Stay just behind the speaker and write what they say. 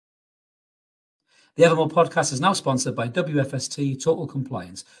The Evermore podcast is now sponsored by WFST Total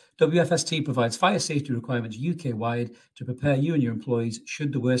Compliance. WFST provides fire safety requirements UK-wide to prepare you and your employees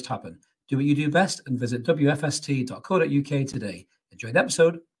should the worst happen. Do what you do best and visit wfst.co.uk today. Enjoy the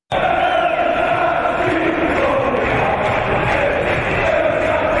episode.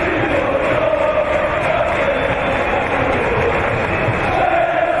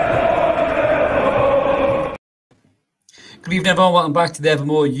 Good evening, everyone. Welcome back to the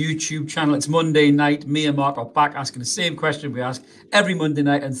Evermore YouTube channel. It's Monday night. Me and Mark are back asking the same question we ask every Monday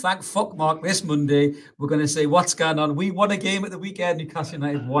night. And thank fuck, Mark, this Monday, we're going to say what's going on. We won a game at the weekend. Newcastle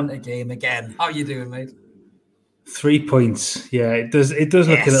United won a game again. How are you doing, mate? 3 points. Yeah, it does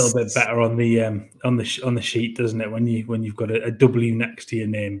look a little bit better on the sheet, doesn't it? When you've got a W next to your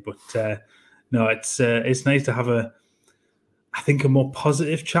name. But no, it's nice to have a more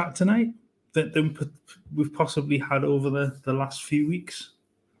positive chat tonight than we've possibly had over the last few weeks.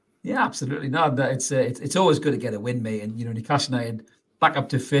 Yeah, absolutely. No, it's always good to get a win, mate. And Newcastle United back up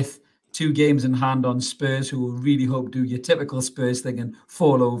to 5th, 2 games in hand on Spurs, who will really hope do your typical Spurs thing and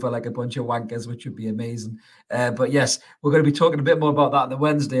fall over like a bunch of wankers, which would be amazing. But yes, we're going to be talking a bit more about that on the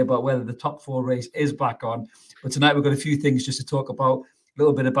Wednesday, about whether the top 4 race is back on. But tonight we've got a few things just to talk about, a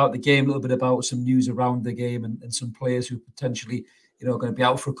little bit about the game, a little bit about some news around the game and some players who potentially, are going to be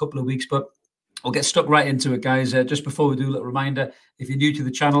out for a couple of weeks. But we'll get stuck right into it, guys. Just before we do, a little reminder, if you're new to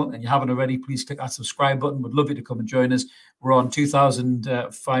the channel and you haven't already, please click that subscribe button. We'd love you to come and join us. We're on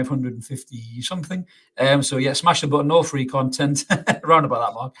 2,550 something. So yeah, smash the button, all free content. Around about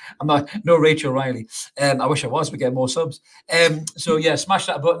that, Mark. I'm no Rachel Riley. I wish I was. We get more subs. So yeah, smash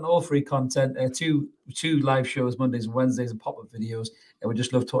that button, all free content. Two live shows, Mondays and Wednesdays, and pop-up videos. And we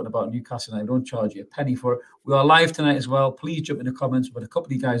just love talking about Newcastle United. We don't charge you a penny for it. We are live tonight as well. Please jump in the comments. We've got a couple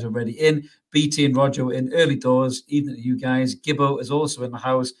of you guys already in. BT and Roger were in early doors. Evening to you guys. Gibbo is also in the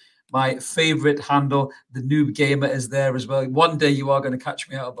house. My favourite handle, the Noob Gamer, is there as well. One day you are going to catch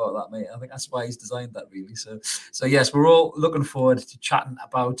me out about that, mate. I think that's why he's designed that, really. So yes, we're all looking forward to chatting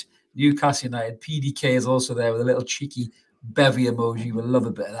about Newcastle United. PDK is also there with a little cheeky bevy emoji. We'll love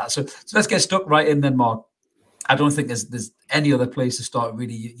a bit of that. So let's get stuck right in then, Mark. I don't think there's any other place to start,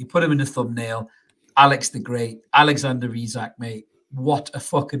 really. You put him in the thumbnail. Alex the Great, Alexander Isak, mate. What a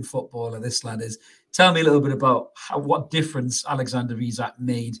fucking footballer this lad is. Tell me a little bit about what difference Alexander Isak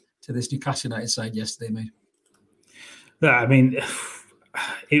made to this Newcastle United side yesterday, mate. Yeah, I mean,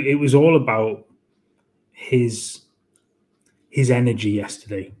 it was all about his energy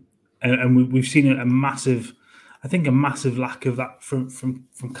yesterday, and we've seen a massive lack of that from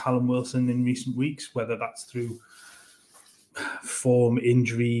Callum Wilson in recent weeks, whether that's through form,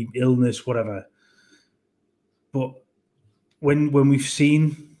 injury, illness, whatever. But when we've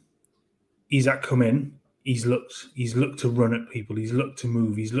seen Isak come in, he's looked to run at people, he's looked to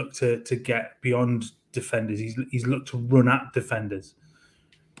move, he's looked to get beyond defenders, he's looked to run at defenders.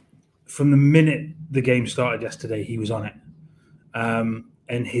 From the minute the game started yesterday, he was on it.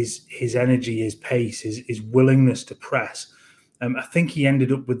 And his energy, his pace, his willingness to press. I think he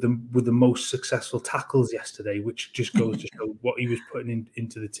ended up with the most successful tackles yesterday, which just goes to show what he was putting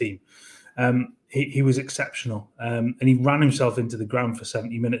into the team. He was exceptional, and he ran himself into the ground for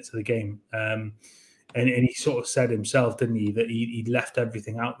 70 minutes of the game. And he sort of said himself, didn't he, that he left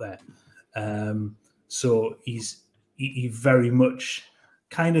everything out there. So he very much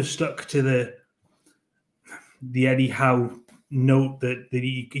kind of stuck to the Eddie Howe note that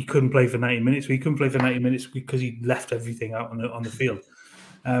he couldn't play for 90 minutes. He couldn't play for 90 minutes because he left everything out on the field.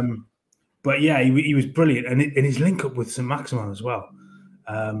 But yeah, he was brilliant, and his link up with Saint-Maximin as well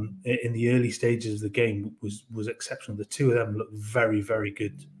in the early stages of the game was exceptional. The two of them looked very, very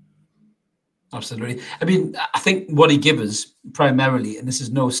good. Absolutely. I mean, I think what he gives us primarily, and this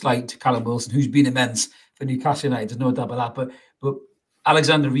is no slight to Callum Wilson, who's been immense for Newcastle United, there's no doubt about that, but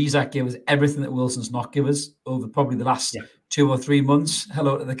Alexander Isak gave us everything that Wilson's not give us over probably the last 2 or 3 months.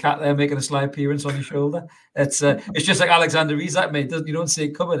 Hello to the cat there making a sly appearance on your shoulder. It's just like Alexander Isak, mate. You don't see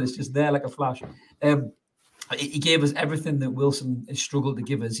it coming. It's just there like a flash. He gave us everything that Wilson has struggled to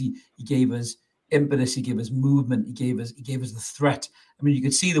give us. He gave us impetus. He gave us movement. He gave us the threat. I mean, you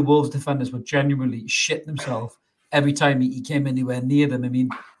could see the Wolves defenders were genuinely shitting themselves every time he came anywhere near them. I mean,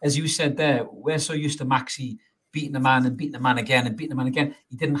 as you said there, we're so used to Maxi beating a man and beating a man again and beating a man again.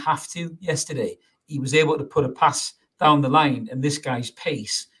 He didn't have to yesterday. He was able to put a pass down the line, and this guy's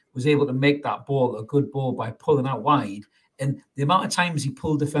pace was able to make that ball a good ball by pulling out wide. And the amount of times he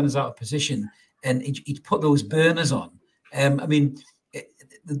pulled defenders out of position and he'd put those burners on. I mean,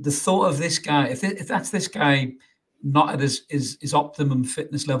 the thought of this guy, if that's this guy not at his optimum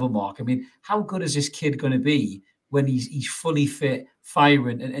fitness level, Mark, I mean, how good is this kid going to be when he's fully fit,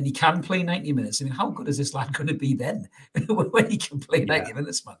 firing, and he can play 90 minutes. I mean, how good is this lad going to be then when he can play 90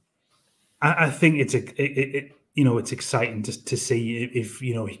 minutes, man? I think it's it's exciting to see if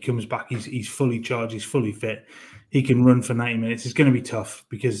he comes back, he's fully charged, he's fully fit, he can run for 90 minutes. It's going to be tough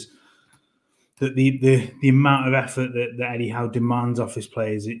because the amount of effort that Eddie Howe demands off his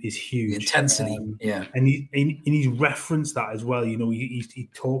players is huge. The intensity, and he's referenced that as well. He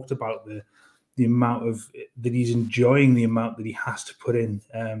talked about the amount of that he's enjoying, the amount that he has to put in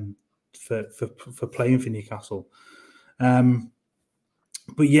for playing for Newcastle.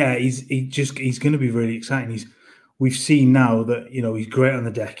 But yeah, he's going to be really exciting. We've seen now that he's great on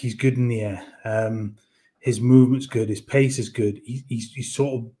the deck, he's good in the air, his movement's good, his pace is good. He's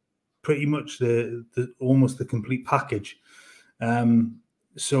sort of pretty much almost the complete package.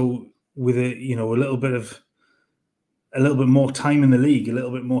 So with a little bit more time in the league, a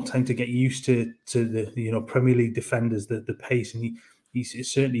little bit more time to get used to the Premier League defenders, the pace, and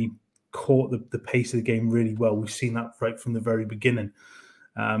he's certainly caught the pace of the game really well. We've seen that right from the very beginning.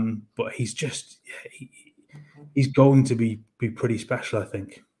 But he's going to be pretty special, I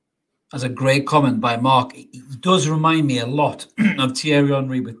think. That's a great comment by Mark. He does remind me a lot of Thierry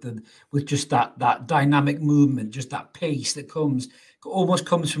Henry with just that dynamic movement, just that pace that almost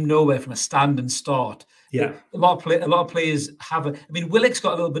comes from nowhere, from a standing start. Yeah, a lot of players have I mean, Willock's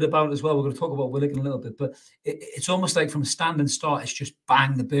got a little bit about it as well. We're going to talk about Willock in a little bit, but it's almost like from a standing start, it's just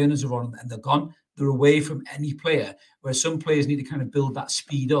bang, the burners are on and they're gone. They're away from any player, whereas some players need to kind of build that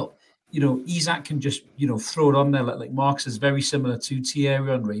speed up. Isak can just, throw it on there, like Mark says, very similar to Thierry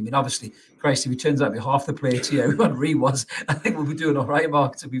Henry. I mean, obviously, Christ, if he turns out to be half the player Thierry Henry was, I think we'll be doing all right,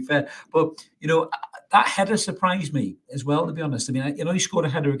 Mark, to be fair. But, that header surprised me as well, to be honest. I mean, he scored a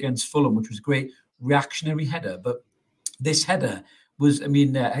header against Fulham, which was a great reactionary header. But this header was, I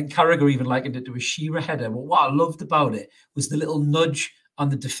mean, and Carragher even likened it to a Shearer header. But what I loved about it was the little nudge on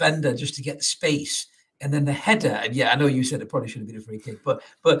the defender just to get the space. And then the header, and yeah, I know you said it probably should have been a free kick, but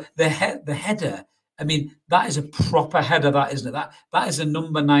the header, I mean, that is a proper header, that, isn't it? That is a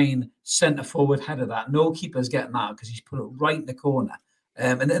number 9 centre forward header. That no keeper's getting that because he's put it right in the corner.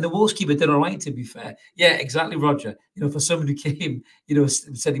 And the Wolves keeper did all right, to be fair. Yeah, exactly, Roger. For somebody who came,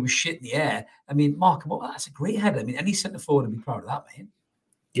 said he was shit in the air. I mean, Mark, that's a great header. I mean, any centre forward would be proud of that, man.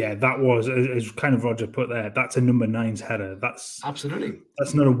 Yeah, that was, as kind of Roger put there, that's a number 9's header. That's absolutely.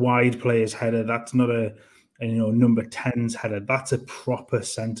 That's not a wide player's header. That's not a number 10's header. That's a proper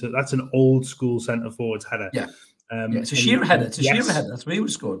centre. That's an old school centre forward's header. Yeah, it's a Shearer header. It's a Shearer header. That's what he would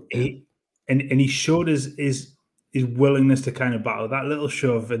have scored. And he showed his willingness to kind of battle. That little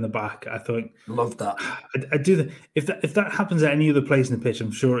shove in the back, I thought. Love that. I do that. If that happens at any other place in the pitch,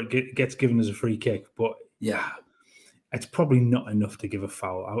 I'm sure it gets given as a free kick. But yeah. It's probably not enough to give a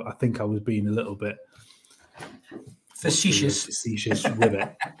foul. I think I was being a little bit facetious with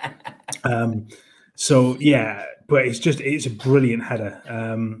it. So yeah, but it's a brilliant header.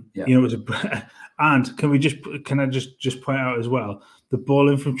 And can I just point out as well, the ball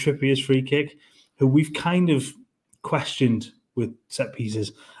in from Trippier's free kick, who we've kind of questioned with set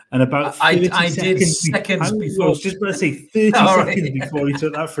pieces. And about 30 seconds before, I was just about to say 30 seconds before he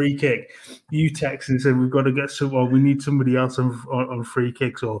took that free kick, you texted and said, we've got to get we need somebody else on free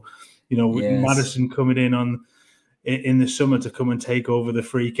kicks, or Maddison coming in the summer to come and take over the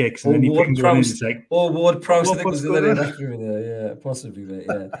free kicks, and then he pings one in. It's like, or Ward Prowse, I think was the other there, yeah, possibly, mate,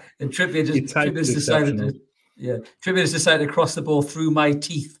 yeah. And Trippier just decided to cross the ball through my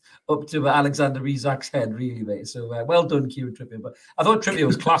teeth up to Alexander Isak's head, really, mate. So well done, Kieran Trippier. But I thought Trippier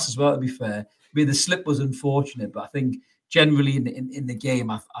was class as well, to be fair. I mean, the slip was unfortunate, but I think generally in the game,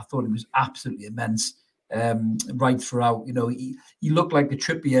 I thought it was absolutely immense right throughout. He looked like the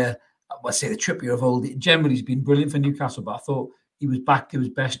Trippier, the Trippier of old. Generally, he's been brilliant for Newcastle, but I thought he was back to his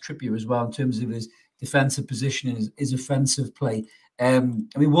best Trippier as well in terms of his defensive position and his offensive play. I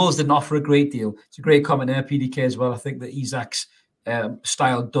mean, Wolves didn't offer a great deal. It's a great comment there, PDK, as well. I think that Isak's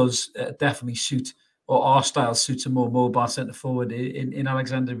style does definitely suit, or our style suits a more mobile centre forward in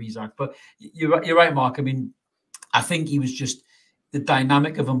Alexander Isak. But you're right, Mark. I mean, I think he was just the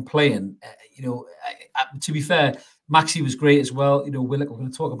dynamic of him playing. To be fair, Maxi was great as well. Willock, we're going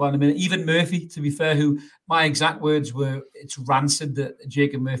to talk about in a minute. Even Murphy, to be fair, who my exact words were, it's rancid that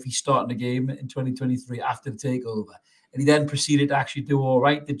Jacob Murphy starting the game in 2023 after the takeover. And he then proceeded to actually do all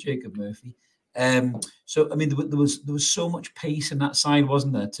right, did Jacob Murphy. So I mean, there was so much pace in that side,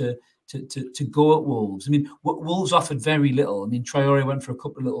 wasn't there, to go at Wolves. I mean, Wolves offered very little. I mean, Traore went for a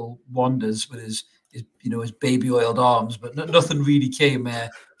couple of little wonders with his baby oiled arms, but nothing really came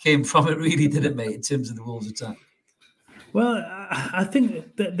from it, really, did it, mate, in terms of the Wolves attack? Well, I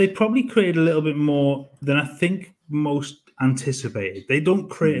think that they probably created a little bit more than I think most anticipated. They don't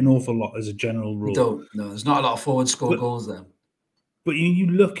create an awful lot as a general rule. They don't. No, there's not a lot of forward score goals there. But you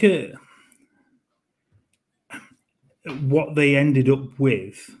look at what they ended up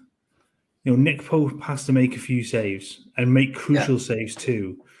with. You know, Nick Pope has to make a few saves and make crucial saves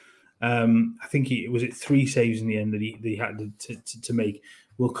too. I think it was 3 saves in the end that he had to make.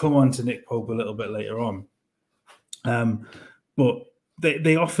 We'll come on to Nick Pope a little bit later on. But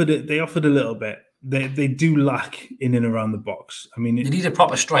they offered it. They offered a little bit. They do lack in and around the box. I mean, you need a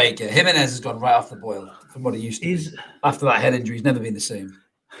proper striker. Jimenez has gone right off the boil from what he used to be. After that head injury, he's never been the same.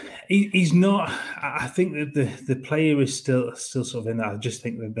 He's not. I think that the player is still sort of in that. I just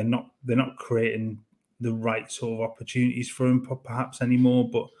think that they're not creating the right sort of opportunities for him perhaps anymore.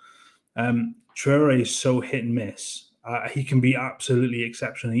 But Traore is so hit and miss. He can be absolutely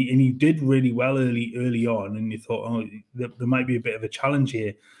exceptional, and he did really well early on. And you thought, oh, there might be a bit of a challenge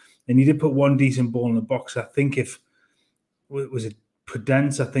here. And he did put one decent ball in the box. I think if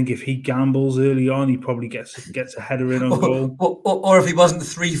Prudence, I think if he gambles early on, he probably gets a header in on goal. Or if he wasn't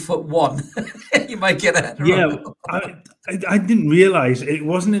 3'1", he might get a header. Yeah, I didn't realise it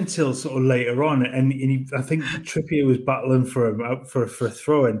wasn't until sort of later on, and I think Trippier was battling for a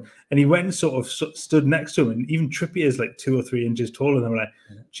throw in, and he went and sort of stood next to him, and even Trippier is like 2 or 3 inches taller than him. Like,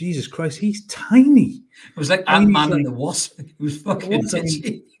 Jesus Christ, he's tiny. It was like Ant-Man and the Wasp. It was fucking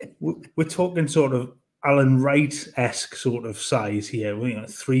tiny. We're talking sort of Allan Wright-esque sort of size here. We're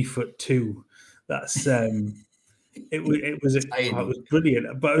 3'2". That's it was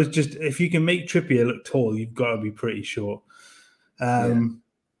brilliant. But it was just, if you can make Trippier look tall, you've got to be pretty short. But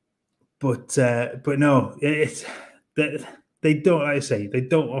no, it's they don't. Like I say, they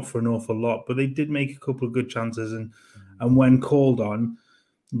don't offer an awful lot, but they did make a couple of good chances, and when called on,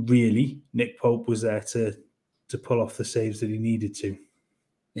 really, Nick Pope was there to pull off the saves that he needed to.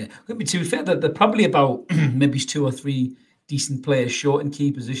 Yeah, to be fair, they're probably about maybe 2 or 3 decent players short in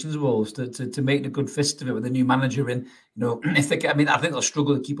key positions, Wolves, to make a good fist of it with a new manager in. You know, I think they'll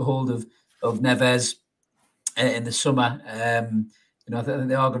struggle to keep a hold of Neves in the summer. You know, I think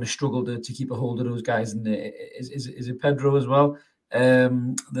they are going to struggle to keep a hold of those guys. And is it Pedro as well?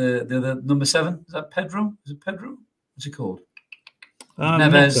 The number 7, is that Pedro? Is it Pedro? What's it called?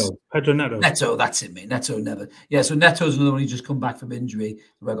 Neves. Pedro Neto. Neto, that's it, mate. Neto, never. Yeah, so Neto's another one who just come back from injury.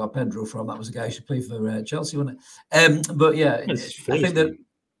 Where I got Pedro from. That was a guy who should play for Chelsea, wasn't it? But yeah, I think that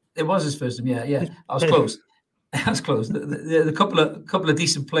it was his first time. Yeah, I was close. I was close. The couple of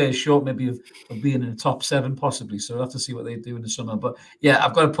decent players short, maybe of being in the top 7, possibly. So we'll have to see what they do in the summer. But yeah,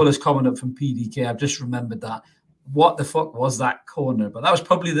 I've got to pull this comment up from PDK. I've just remembered that. What the fuck was that corner? But that was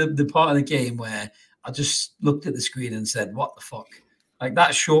probably the part of the game where I just looked at the screen and said, "What the fuck." Like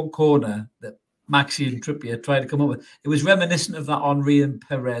that short corner that Maxi and Trippier tried to come up with. It was reminiscent of that Henry and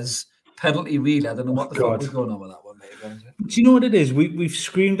Perez penalty, really. I don't know what the fuck was going on with that one, mate. Do you know what it is? We've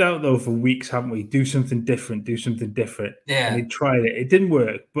screamed out, though, for weeks, haven't we? Do something different, do something different. Yeah. And they tried it. It didn't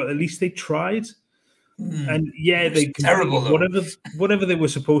work, but at least they tried. And yeah, they terrible, whatever they were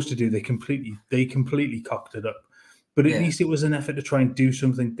supposed to do, they completely cocked it up. But at least it was an effort to try and do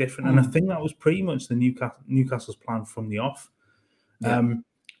something different. And I think that was pretty much the Newcastle's plan from the off. Yeah.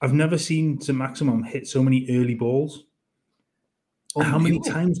 I've never seen Saint-Maximin hit so many early balls. How many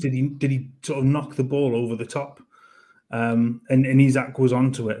times did he sort of knock the ball over the top? And Isak was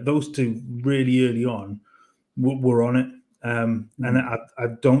onto it. Those two really early on were on it. And I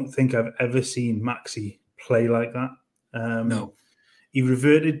don't think I've ever seen Maxi play like that. No. He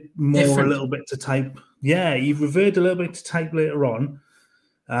reverted a little bit to type. Yeah, he reverted a little bit to type later on.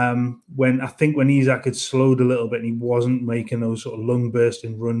 When Isak had slowed a little bit and he wasn't making those sort of lung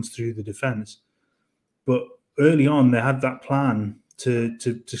bursting runs through the defence. But early on, they had that plan to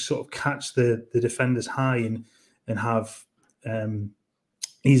sort of catch the defenders high and have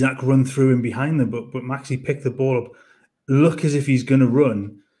Isak run through and behind them. But Maxi picked the ball up, look as if he's going to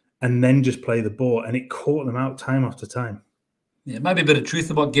run, and then just play the ball. And it caught them out time after time. Yeah, it might be a bit of truth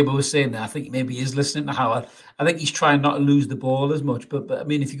about Gibbo was saying there. I think maybe he is listening to Howard. I think he's trying not to lose the ball as much. But I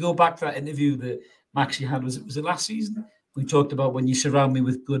mean, if you go back to that interview that Maxi had, was it last season? We talked about when you surround me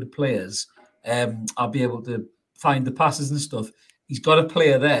with good players, I'll be able to find the passes and stuff. He's got a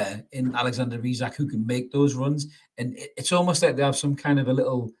player there in Alexander Isak who can make those runs. And it's almost like they have some kind of a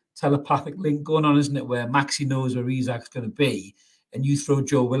little telepathic link going on, isn't it? Where Maxi knows where Isak's going to be. And you throw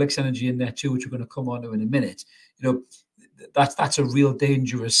Joe Willock's energy in there too, which we're going to come on to in a minute. You know, that's a real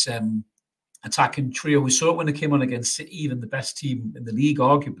dangerous attacking trio. We saw it when they came on against City, even the best team in the league,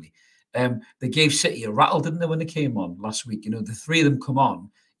 arguably. They gave City a rattle, didn't they, when they came on last week? You know, the 3 of them come on.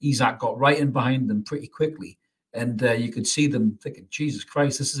 Isak got right in behind them pretty quickly. And you could see them thinking, Jesus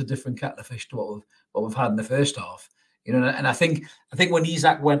Christ, this is a different kettle of fish to what we've had in the first half. You know, and I think when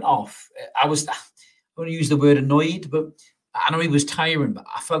Isak went off, I want to use the word annoyed, but I know he was tiring, but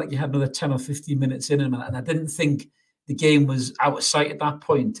I felt like he had another 10 or 15 minutes in him, and I didn't think the game was out of sight at that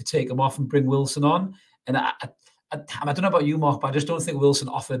point to take him off and bring Wilson on. And I don't know about you, Mark, but I just don't think Wilson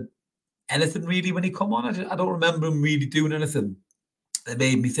offered anything really when he come on. I don't remember him really doing anything that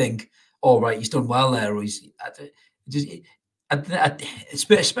made me think, "Oh, right, he's done well there." Or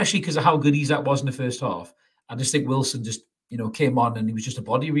especially because of how good Isak was in the first half. I just think Wilson just, you know, came on and he was just a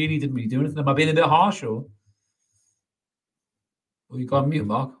body, really. Didn't really do anything. Am I being a bit harsh, or? Oh, you got mute,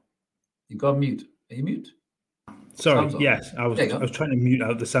 Mark. You got mute. Are you mute? Sorry, yes. I was trying to mute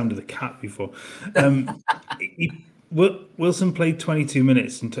out the sound of the cat before. Wilson played 22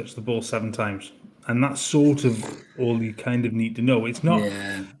 minutes and touched the ball 7 times. And that's sort of all you kind of need to know. It's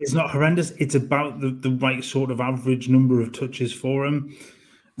not horrendous. It's about the right sort of average number of touches for him.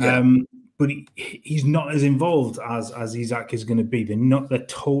 Yeah. But he's not as involved as Isak is going to be. They're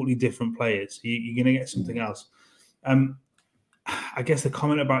totally different players. You're going to get something else. I guess the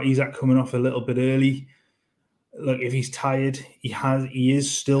comment about Isak coming off a little bit early, look, if he's tired, he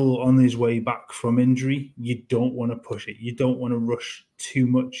is still on his way back from injury. You don't want to push it. You don't want to rush too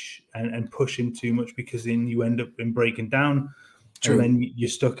much and push him too much, because then you end up in breaking down. True. And then you're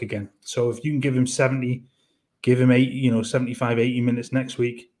stuck again. So if you can give him 70, give him 75, 80 minutes next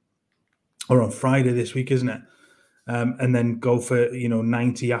week, or on Friday this week, isn't it? And then go for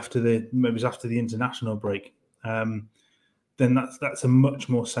 90 after the international break. Then that's a much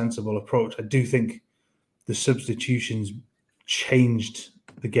more sensible approach. I do think the substitutions changed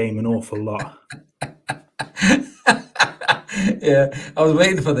the game an awful lot. Yeah, I was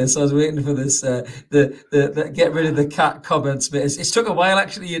waiting for this. The get rid of the cat comments, but it's took a while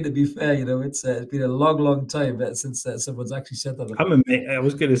actually. And to be fair, it's been a long time since someone's actually said that. I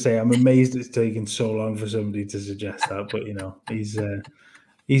was going to say I'm amazed it's taken so long for somebody to suggest that, but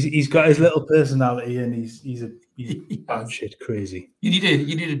he's got his little personality, and he's batshit crazy. You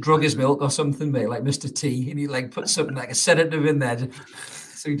need to drug his milk or something, mate, like Mr. T, and you put something like a sedative in there.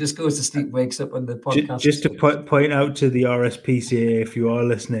 So he just goes to sleep, wakes up on the podcast. Just to point out to the RSPCA, if you are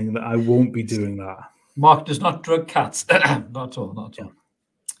listening, that I won't be doing that. Mark does not drug cats. Not at all.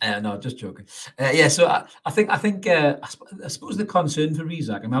 No, just joking. So I suppose the concern for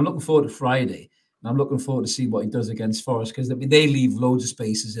Isak, I'm looking forward to Friday, and I'm looking forward to see what he does against Forest, because they leave loads of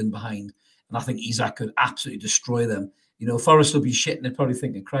spaces in behind, and I think Isak could absolutely destroy them. Forest will be shitting and probably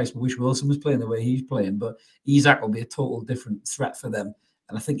thinking, Christ, we wish Wilson was playing the way he's playing, but Isak will be a total different threat for them.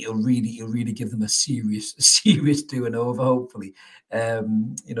 And I think he'll really give them a serious doing over, hopefully,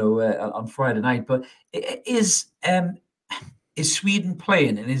 on Friday night. But is Sweden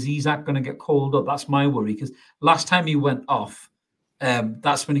playing, and is Isak going to get called up? That's my worry, because last time he went off,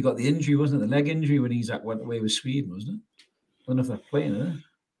 that's when he got the injury, wasn't it? The leg injury when Isak went away with Sweden, wasn't it? I don't know if they're playing, isn't it?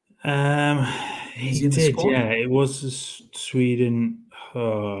 He did, yeah. It was Sweden.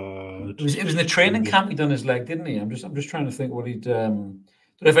 It was in the training camp he done his leg, didn't he? I'm just trying to think what he'd.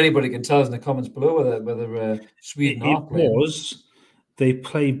 Don't know if anybody can tell us in the comments below whether Sweden are playing. They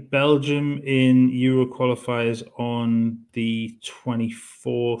played Belgium in Euro qualifiers on the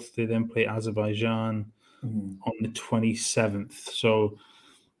 24th. They then play Azerbaijan on the 27th. So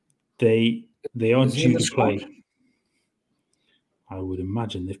they are due to play. I would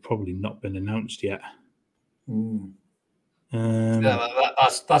imagine they've probably not been announced yet.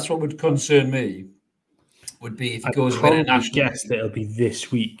 That's what would concern me. Would be if he goes with a national. I guess that it'll be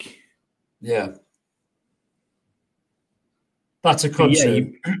this week. Yeah, that's a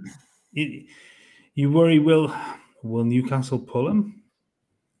concern. Yeah, you worry? Will Newcastle pull him?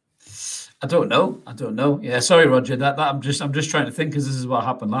 I don't know. Yeah, sorry, Roger. That I'm just trying to think, because this is what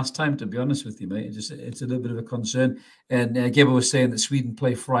happened last time. To be honest with you, mate, it's a little bit of a concern. And Gibber was saying that Sweden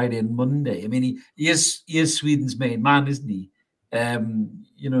play Friday and Monday. I mean, he is Sweden's main man, isn't he?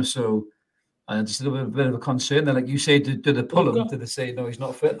 So. Just a little bit of a concern there. Like you say, do they pull him? Do they say, no, he's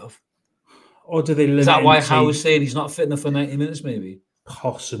not fit enough? Or do they limit? Is that why Howe was saying he's not fit enough for 90 minutes, maybe?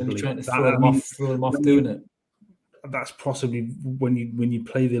 Possibly. Trying to throw him off doing it. That's possibly when you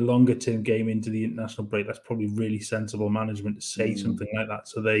play the longer term game into the international break, that's probably really sensible management to say something like that.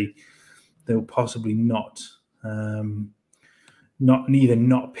 So they'll possibly not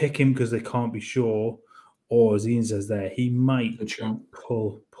not pick him because they can't be sure, or as Ian says there, he might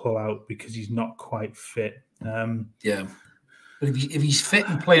pull out because he's not quite fit. Yeah, but if he's fit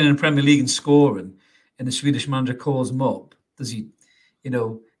and playing in the Premier League and scoring, and the Swedish manager calls him up, does he,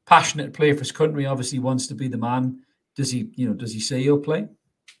 passionate player for his country, obviously wants to be the man. Does he say he'll play?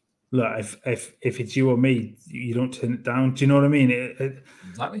 Look, if it's you or me, you don't turn it down. Do you know what I mean?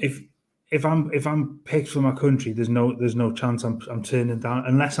 Exactly. if I'm picked for my country, there's no chance I'm turning down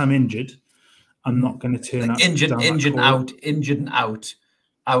unless I'm injured. I'm not going to turn like injured and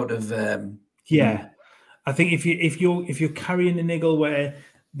out of. Yeah, I think if you're carrying a niggle where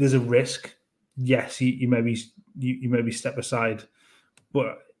there's a risk, yes, you maybe step aside.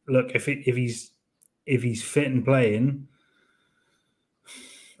 But look, if he's fit and playing,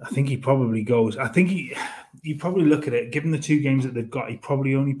 I think he probably goes. I think you probably look at it. Given the 2 games that they've got, he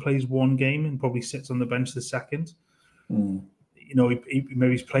probably only plays 1 game and probably sits on the bench the second. You know, he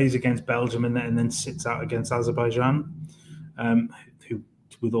maybe plays against Belgium and then sits out against Azerbaijan, who,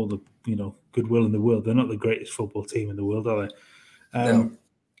 with all the goodwill in the world, they're not the greatest football team in the world, are they? No.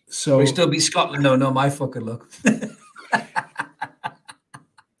 So we still beat Scotland. No, my fucking luck.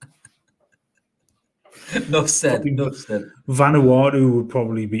 Enough said. Vanuatu would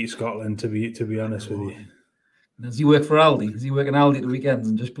probably beat Scotland, to be honest with you. Does he work for Aldi? Is he working Aldi at the weekends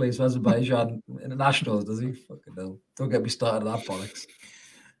and just plays for Azerbaijan internationals? Does he? Fucking hell! Don't get me started on that bollocks.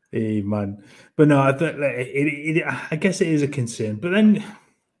 Hey man, but no, I guess it is a concern. But then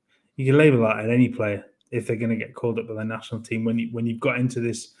you can label that at any player if they're going to get called up by their national team. When you've got into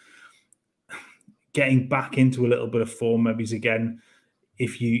this, getting back into a little bit of form, maybe again.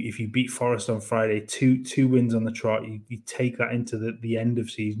 If you beat Forest on Friday, two wins on the trot, you take that into the end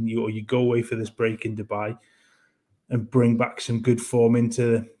of season, or you go away for this break in Dubai and bring back some good form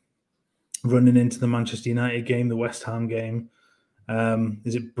into running into the Manchester United game, the West Ham game.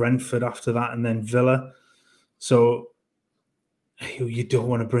 Is it Brentford after that, and then Villa? So you don't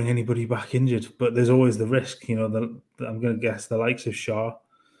want to bring anybody back injured, but there's always the risk. You know, I'm going to guess the likes of Shaw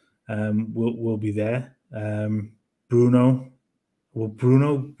will be there. Bruno. Will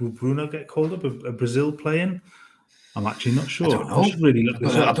Bruno get called up? A Brazil playing? I'm actually not sure. I don't know. I should really look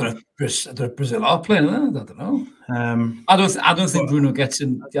this up. I don't know if Brazil are playing. I don't know. I don't think Bruno gets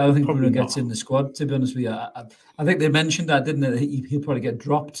in. I don't think Bruno gets in the squad. To be honest with you, I think they mentioned that, didn't they? He'll probably get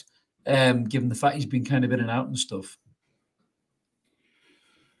dropped, given the fact he's been kind of in and out and stuff.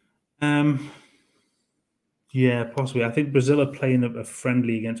 Yeah, possibly. I think Brazil are playing a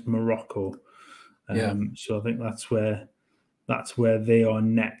friendly against Morocco. So I think that's where they are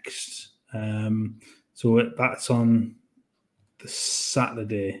next. So that's on the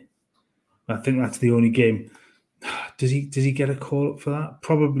Saturday. I think that's the only game. Does he get a call up for that?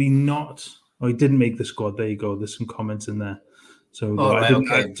 Probably not. Oh, he didn't make the squad. There you go. There's some comments in there. So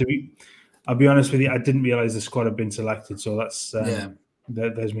I'll be honest with you, I didn't realize the squad had been selected. So that's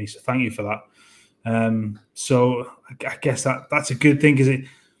there's me. So thank you for that. So I guess that's a good thing, because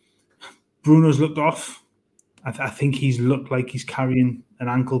Bruno's looked off. I think he's looked like he's carrying an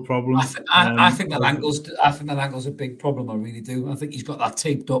ankle problem. I think that ankle's a big problem. I really do. I think he's got that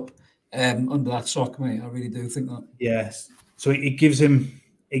taped up under that sock, mate. I really do think that. Yes. So it gives him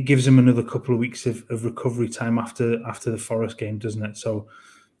another couple of weeks of recovery time after the Forest game, doesn't it? So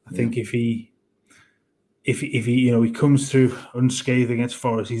I think if he he comes through unscathed against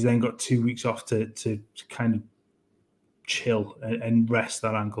Forest, he's then got 2 weeks off to kind of chill and rest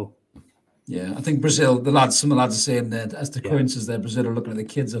that ankle. Yeah, I think Brazil, some of the lads are saying that as the coincidences there, Brazil are looking at the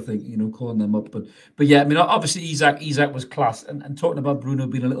kids, I think, calling them up. But yeah, I mean, obviously Isak was class. And talking about Bruno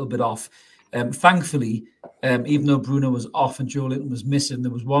being a little bit off, thankfully, even though Bruno was off and Joe Linton was missing,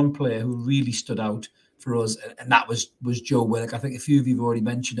 there was one player who really stood out for us, and that was Joe Willock. I think a few of you have already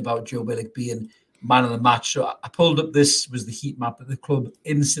mentioned about Joe Willock being man of the match. So I pulled up, this was the heat map that the club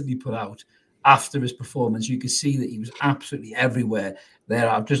instantly put out after his performance. You could see that he was absolutely everywhere there.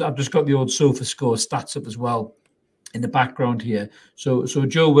 I've just got the old Sofa Score stats up as well in the background here. So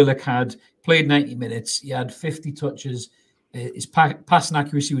Joe Willock had played 90 minutes. He had 50 touches. His passing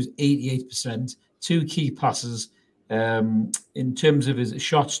accuracy was 88%. 2 key passes. In terms of his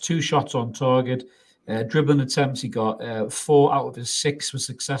shots, 2 shots on target. Dribbling attempts, he got 4 out of his 6 were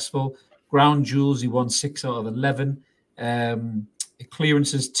successful. Ground duels, he won 6 out of 11.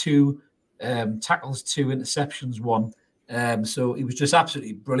 Clearances, 2. Tackles, 2. Interceptions, 1. So he was just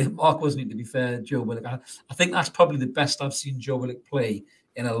absolutely brilliant. Mark, wasn't he, to be fair, Joe Willock? I think that's probably the best I've seen Joe Willock play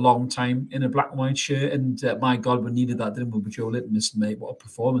in a long time in a black and white shirt. And my God, we needed that, didn't we, with Joe Linton missing, mate? What a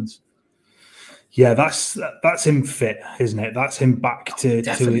performance. Yeah, that's him fit, isn't it? That's him back to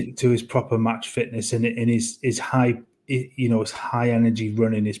his proper match fitness and his high, his high energy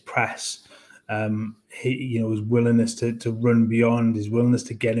running, his press. His willingness to run beyond, his willingness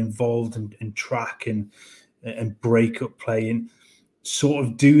to get involved and track and break up play and sort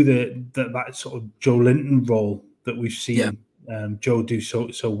of do that sort of Joe Linton role that we've seen Joe do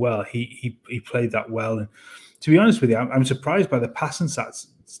so well. He played that well, and to be honest with you, I'm surprised by the passing stats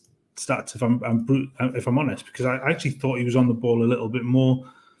if I'm honest, because I actually thought he was on the ball a little bit more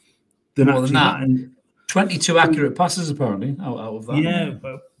more than that. And 22 accurate passes apparently out of that. Yeah,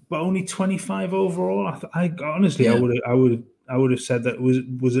 but only 25 overall. I honestly, yeah. I would have said that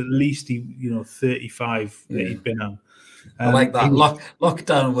was at least 35 that he'd been on. I like that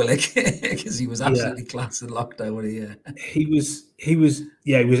lockdown Willock because he was absolutely class in lockdown. He was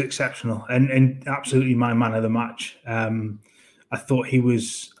exceptional and absolutely my man of the match. I thought he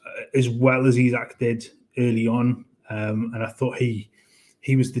was as well as Isak did early on, and I thought he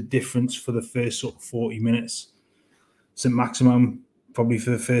was the difference for the first sort of 40 minutes. Saint-Maximin probably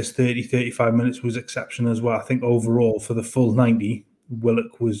for the first 30, 35 minutes was exceptional as well. I think overall for the full 90,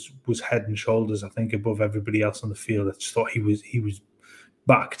 Willock was head and shoulders, I think, above everybody else on the field. I just thought he was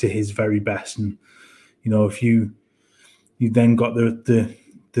back to his very best. And if you then got the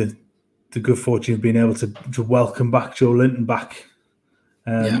good fortune of being able to welcome back Joe Linton back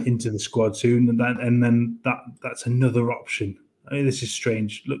into the squad soon, and then that's another option. I mean, this is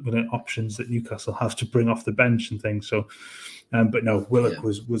strange looking at options that Newcastle have to bring off the bench and things. So, but no, Willock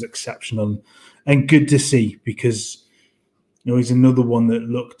was exceptional and good to see because he's another one that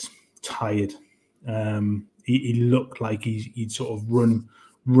looked tired. He looked like he'd sort of run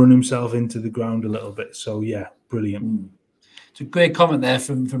himself into the ground a little bit. So yeah, brilliant. It's a great comment there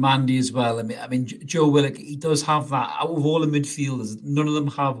from Andy as well. I mean, Joe Willock, he does have that. Out of all the midfielders, none of them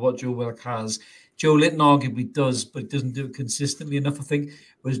have what Joe Willock has. Joe Linton arguably does, but doesn't do it consistently enough, I think.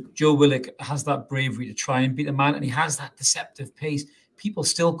 Whereas Joe Willock has that bravery to try and beat a man, and he has that deceptive pace. People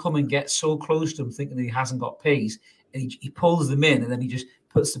still come and get so close to him thinking that he hasn't got pace, and he pulls them in, and then he just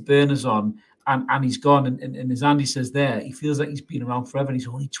puts the burners on, and he's gone. And as Andy says there, he feels like he's been around forever, and he's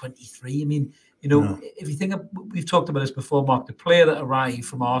only 23. I mean, if you think we've talked about this before, Mark, the player that arrived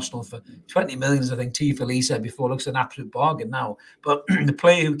from Arsenal for 20 million, as I think T. Felice said before, looks an absolute bargain now. But the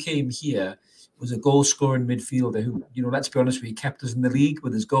player who came here was a goal-scoring midfielder who, let's be honest with you, kept us in the league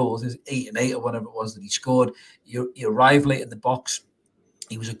with his goals, his 8 and 8 or whatever it was that he scored. He arrived late in the box.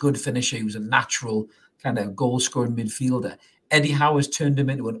 He was a good finisher. He was a natural kind of goal-scoring midfielder. Eddie Howe has turned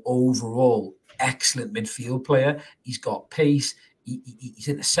him into an overall excellent midfield player. He's got pace. His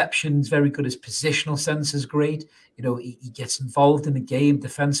interceptions very good. His positional sense is great. He gets involved in the game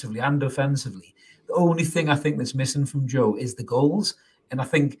defensively and offensively. The only thing I think that's missing from Joe is the goals. And I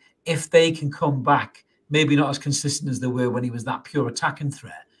think if they can come back, maybe not as consistent as they were when he was that pure attacking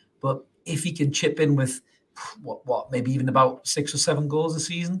threat, but if he can chip in with maybe even about 6 or 7 goals a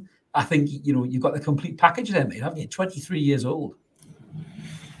season, I think you've got the complete package there, mate, haven't you? 23 years old.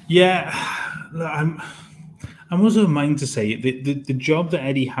 Yeah, I'm also of mind to say the job that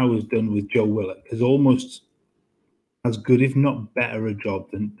Eddie Howe has done with Joe Willock is almost as good, if not better, a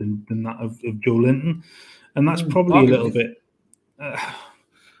job than that of Joe Linton, and that's probably a little bit.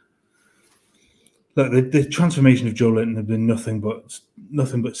 Look, the transformation of Joe Linton has been nothing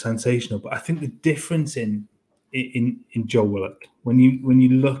but sensational. But I think the difference in Joe Willock, when you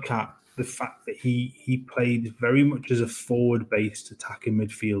look at the fact that he played very much as a forward-based attacking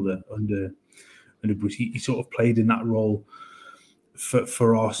midfielder under Bruce, he sort of played in that role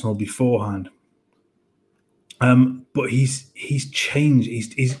for Arsenal beforehand. But he's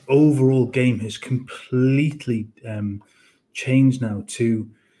changed. His overall game has completely changed now to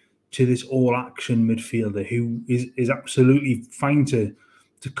this all-action midfielder who is absolutely fine to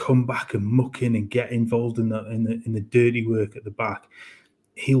come back and muck in and get involved in the dirty work at the back.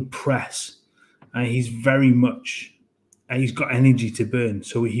 He'll press, and he's very much. He's got energy to burn,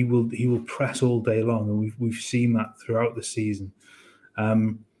 so he will press all day long, and we've seen that throughout the season.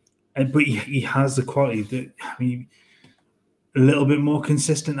 But he has the quality that, a little bit more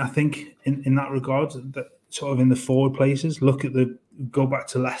consistent, I think, in that regard. That sort of in the forward places. Go back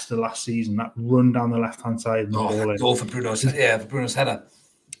to Leicester last season, that run down the left-hand side and the ball in. Goal for Bruno's header.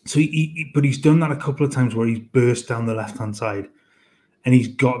 So but he's done that a couple of times where he's burst down the left-hand side, and he's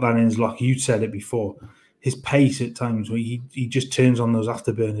got that in his lock. You said it before. His pace at times where he just turns on those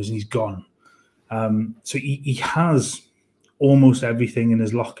afterburners and he's gone. So he has almost everything in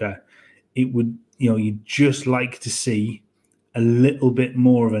his locker. It would, you'd just like to see a little bit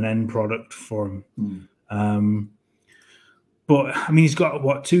more of an end product for him. But he's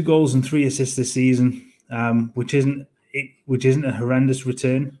got 2 goals and 3 assists this season, which isn't a horrendous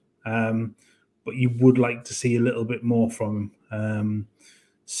return. But you would like to see a little bit more from him.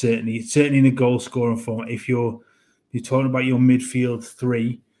 Certainly in a goal scoring form. If you're talking about your midfield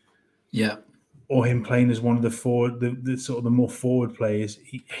 3, or him playing as one of the forward, the sort of the more forward players,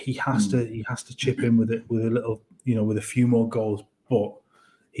 he has to chip in with a little, with a few more goals. But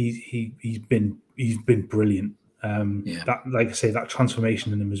he's been brilliant. That, like I say, that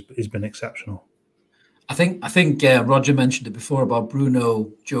transformation in him has been exceptional. I think Roger mentioned it before about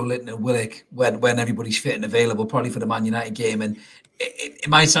Bruno, Joe Linton, and Willock when everybody's fit and available, probably for the Man United game. And it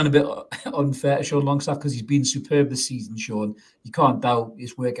might sound a bit unfair to Sean Longstaff because he's been superb this season, Sean. You can't doubt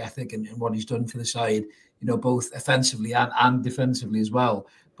his work ethic and what he's done for the side, both offensively and defensively as well.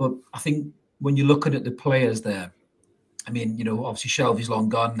 But I think when you're looking at the players there, I mean, obviously Shelby's long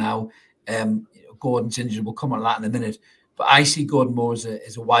gone now. Gordon's injured. We'll come on that in a minute. But I see Gordon more as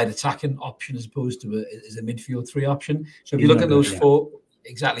a wide attacking option as opposed to as a midfield 3 option. So if you look at those four,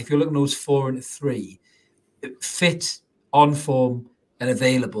 exactly, if you look at those 4 and 3, fit, on form and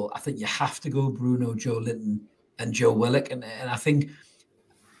available, I think you have to go Bruno, Joe Linton and Joe Willock. And I think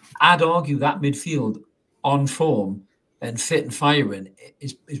I'd argue that midfield on form and fit and firing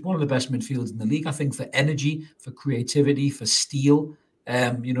is one of the best midfields in the league. I think for energy, for creativity, for steel,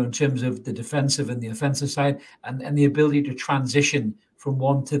 in terms of the defensive and the offensive side and the ability to transition from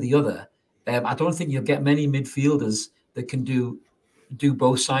one to the other. I don't think you'll get many midfielders that can do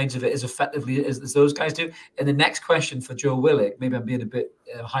both sides of it as effectively as those guys do. And the next question for Joe Willock, maybe I'm being a bit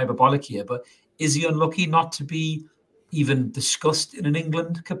hyperbolic here, but is he unlucky not to be even discussed in an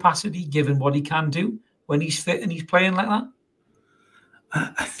England capacity, given what he can do when he's fit and he's playing like that?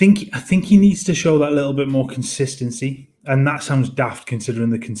 I think he needs to show that little bit more consistency. And that sounds daft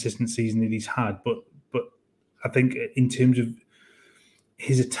considering the consistent season that he's had. But I think in terms of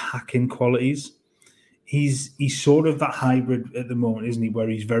his attacking qualities, he's sort of that hybrid at the moment, isn't he? Where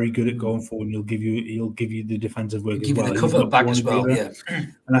he's very good at going forward and he'll give you the defensive work as well. Give you the cover back as well, yeah.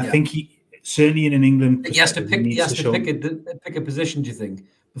 And I think he certainly in an England, he has to pick a position. Do you think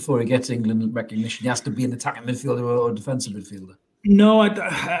before he gets England recognition, he has to be an attacking midfielder or defensive midfielder? No,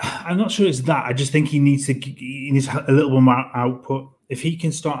 I'm not sure it's that. I just think he needs a little bit more output. If he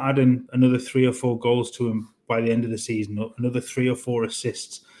can start adding another 3 or 4 goals to him by the end of the season, another 3 or 4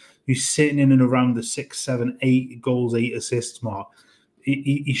 assists, he's sitting in and around the 6, 7, 8 goals, 8 assists mark.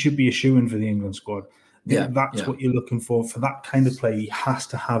 He should be a shoo-in for the England squad. That's what you're looking for. For that kind of play, he has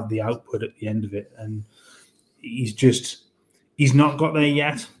to have the output at the end of it. And he's not got there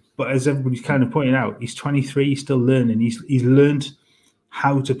yet. But as everybody's kind of pointing out, he's 23, he's still learning. He's learned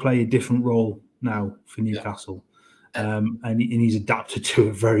how to play a different role now for Newcastle. And he's adapted to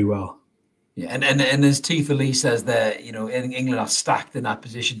it very well. Yeah, and as Tifa Lee says there, England are stacked in that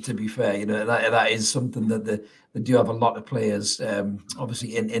position, to be fair. That is something that they do have a lot of players,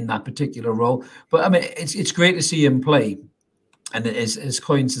 obviously, in that particular role. But, I mean, it's great to see him play. And as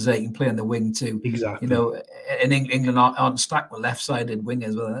Coyne says, he can play on the wing too. Exactly. In England aren't stacked with left-sided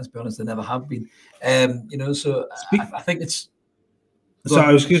wingers. Well, let's be honest, they never have been. So I think it's. So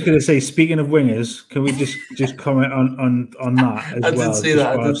I was just going to say, speaking of wingers, can we just comment on that as well?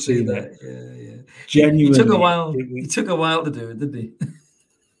 I did see that. Yeah. Genuinely, it took a while to do it, didn't he?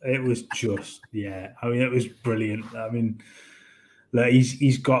 It was just, yeah. I mean, it was brilliant. I mean, like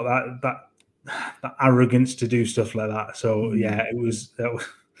he's got that arrogance to do stuff like that. So yeah,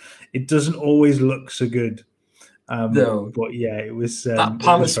 it doesn't always look so good. No, but yeah, it was that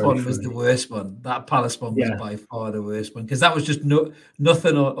Palace one was the worst one. That Palace one was by far the worst one because that was just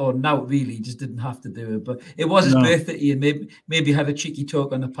nothing or now really. He just didn't have to do it. But it was his birthday, and maybe had a cheeky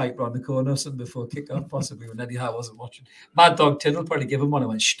talk on the pipe round the corner or something before kick-off, possibly when Eddie Howe wasn't watching. Mad Dog Tin will probably give him one. I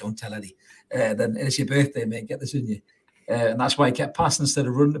went, shh, don't tell Eddie. Then it's your birthday, mate. Get this in you. And that's why he kept passing instead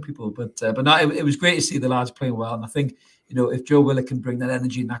of running to people. But no, it was great to see the lads playing well. And I think, if Joe Willock can bring that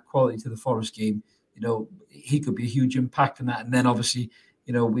energy and that quality to the Forest game, he could be a huge impact in that. And then obviously,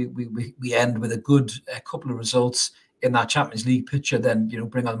 we end with a good couple of results in that Champions League picture. Then,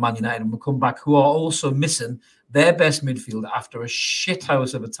 bring on Man United and we'll come back, who are also missing their best midfielder after a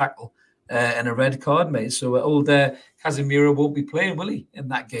shithouse of a tackle and a red card, mate. So old Casemiro won't be playing, will he, in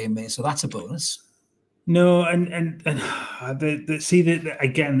that game, mate? So that's a bonus. No, and see that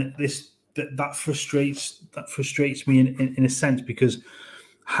again. That frustrates me in a sense because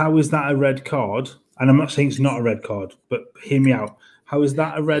how is that a red card? And I'm not saying it's not a red card, but hear me out. How is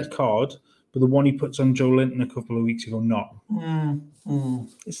that a red card? But the one he puts on Joe Linton a couple of weeks ago, not.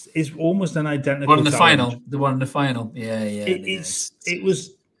 It's almost an identical. The one in the final. Yeah. It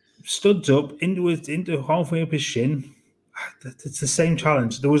was studs up into halfway up his shin. It's the same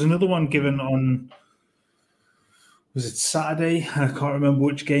challenge. There was another one given on. Was it Saturday? I can't remember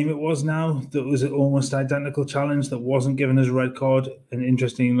which game it was now. That was an almost identical challenge that wasn't given as a red card. And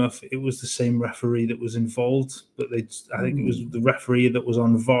interesting enough, it was the same referee that was involved. But I think it was the referee that was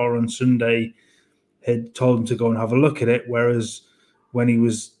on VAR on Sunday had told him to go and have a look at it. Whereas when he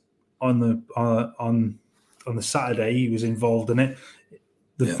was on the Saturday, he was involved in it.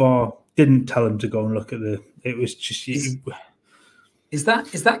 The VAR didn't tell him to go and look at it was just. Is that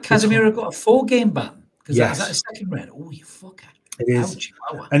Casemiro got a 4-game ban? Because that is that a second red? Oh, you fucker! It is.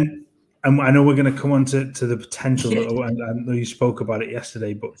 Ouch, and I know we're going to come on to the potential. I know you spoke about it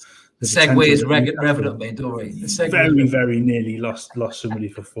yesterday, but the segue is revving up, mate. Don't worry. The very, very nearly lost somebody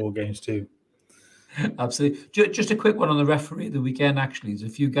for 4 games too. Absolutely. Just a quick one on the referee at the weekend. Actually,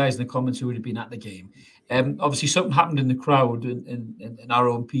 there's a few guys in the comments who would have been at the game. Obviously, something happened in the crowd, and our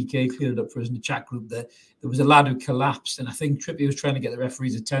own PK cleared it up for us in the chat group that there was a lad who collapsed, and I think Trippier was trying to get the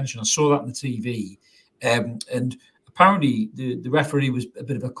referee's attention. I saw that on the TV, and apparently the referee was a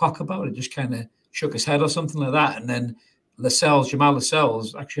bit of a cock about it, just kind of shook his head or something like that, and then Jamal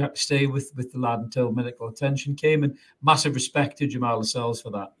Lascelles actually had to stay with the lad until medical attention came, and massive respect to Jamal Lascelles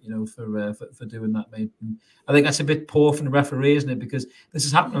for that, for doing that, mate. And I think that's a bit poor from the referee, isn't it? Because this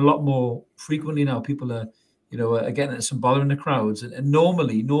is happening a lot more frequently now. People are, are getting some bother in the crowds, and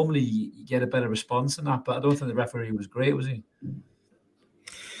normally you get a better response than that. But I don't think the referee was great, was he?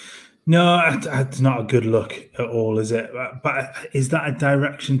 No, it's not a good look at all, is it? But is that a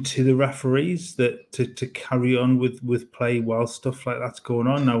direction to the referees that to carry on with play while stuff like that's going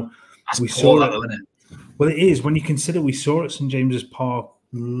on? Now, we saw that, isn't it? Well, it is when you consider we saw it at St James's Park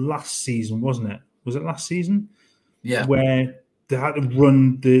last season, wasn't it? Was it last season? Yeah, where they had to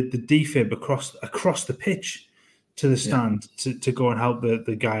run the defib across the pitch to the stand to go and help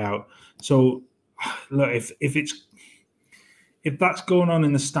the guy out. So, look, if that's going on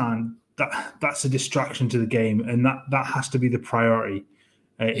in the stand, that's a distraction to the game, and that has to be the priority.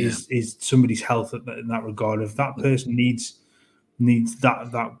 Is somebody's health in that regard. If that person needs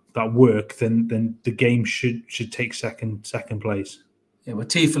that work, then the game should take second place. Yeah, well,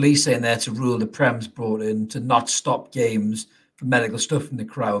 T. Felice saying there to rule the Prem's brought in to not stop games for medical stuff in the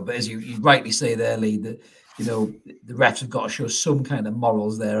crowd. But as you rightly say there, Lee, that the refs have got to show some kind of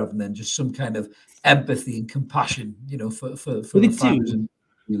morals there, and then just some kind of empathy and compassion, for the fans. And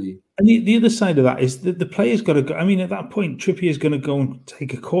the other side of that is that the player's got to go. I mean, at that point, Trippier's going to go and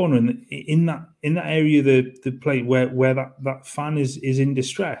take a corner, and in that area, the play where that fan is in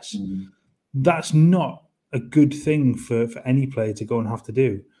distress. That's not a good thing for any player to go and have to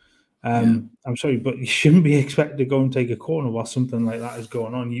do. I'm sorry, but you shouldn't be expected to go and take a corner while something like that is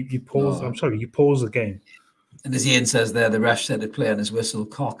going on. You pause. No. I'm sorry, you pause the game. And as Ian says there, the ref said to play on his whistle.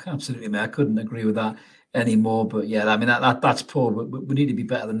 Cock, absolutely, mate. I couldn't agree with that anymore. But yeah, I mean that's poor. But we need to be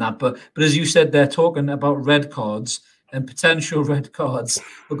better than that. But as you said, they're talking about red cards and potential red cards.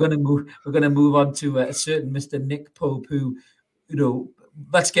 We're going to move on to a certain Mr. Nick Pope, who,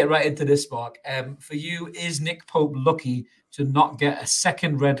 let's get right into this, Mark. For you, is Nick Pope lucky to not get a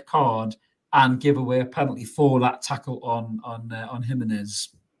second red card and give away a penalty for that tackle on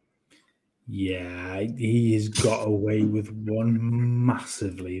Jimenez? Yeah, he has got away with one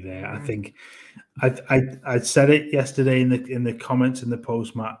massively there. I think I said it yesterday in the comments in the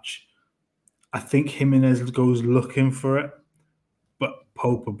post match. I think Jimenez goes looking for it, but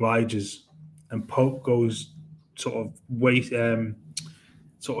Pope obliges, and Pope goes sort of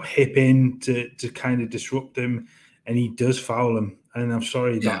hip in to kind of disrupt him, and he does foul him. And I'm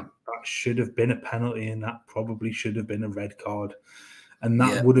sorry, that should have been a penalty, and that probably should have been a red card. And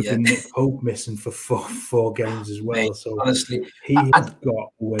that would have been Nick Pope missing for four games as well. Mate, so honestly, he has got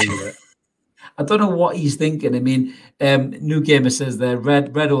away with it. I don't know what he's thinking. I mean, New Gamer says there,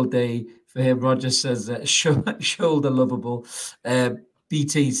 red all day for him. Roger says shoulder lovable.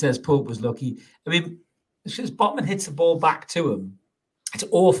 BT says Pope was lucky. I mean, it's just Botman hits the ball back to him. It's an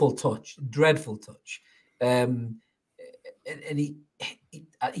awful touch, dreadful touch. And he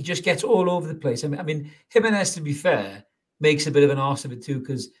just gets all over the place. I mean, Jimenez, to be fair, makes a bit of an arse of it too,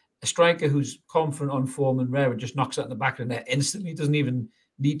 because a striker who's confident on form and rare and just knocks it in the back of the net instantly, doesn't even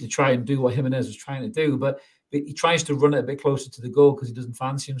need to try and do what Jimenez was trying to do, but he tries to run it a bit closer to the goal because he doesn't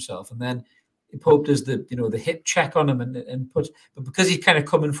fancy himself. And then Pope does the hip check on him and puts, but because he's kind of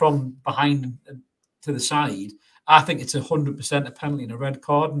coming from behind to the side, I think it's 100% a penalty and a red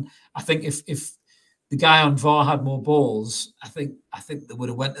card. And I think if the guy on VAR had more balls, I think they would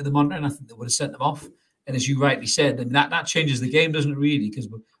have went to the monitor and I think they would have sent them off. And as you rightly said, and that changes the game, doesn't it, really? Because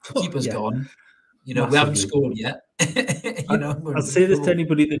the keeper's gone. Massively. We haven't scored yet. I'll say this to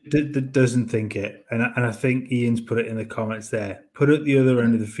anybody that doesn't think it, and I think Ian's put it in the comments there. Put it at the other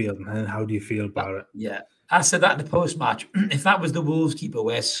end of the field, and how do you feel about it? Yeah. I said that in the post-match. If that was the Wolves keeper,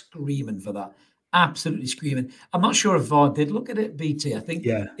 we're screaming for that. Absolutely screaming. I'm not sure if VAR did look at it, BT. I think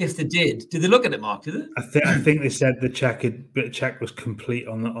if they did they look at it, Mark? Did they? I think they said the check was complete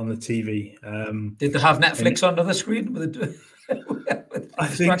on the TV. Did they have Netflix on the screen? I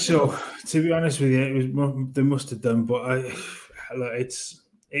think so. To be honest with you, they must have done. But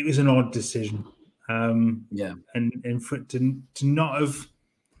it was an odd decision. And for it to not have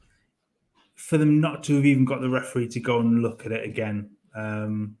for them not to have even got the referee to go and look at it again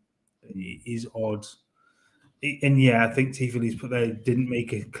is odd. And yeah, I think Tifoli's put there didn't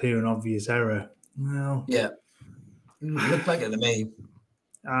make a clear and obvious error. Well, yeah, it looked like it to me.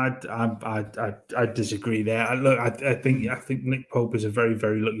 I disagree there. I think Nick Pope is a very,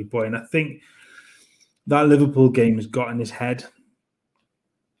 very lucky boy, and I think that Liverpool game has got in his head.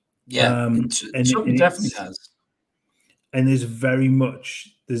 Yeah, something definitely has. And there's very much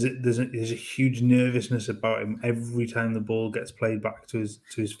there's a huge nervousness about him every time the ball gets played back to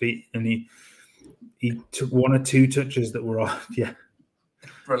his feet, and he took one or two touches that were off. Yeah,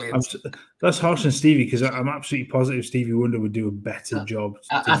 brilliant. That's harsh on Stevie, because I'm absolutely positive Stevie Wonder would do a better job.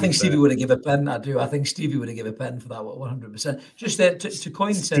 I think Stevie would have given a pen. I do. I think Stevie would have given a pen for that 100%. Just to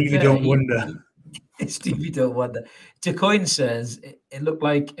coin Stevie don't wonder. Stevie don't wonder. To coin says it looked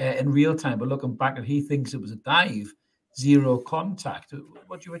like in real time, but looking back, and he thinks it was a dive, zero contact.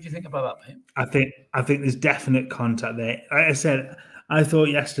 What do you think about that, mate? I think there's definite contact there. Like I said, I thought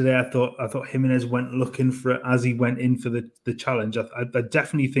yesterday, I thought Jimenez went looking for it as he went in for the challenge. I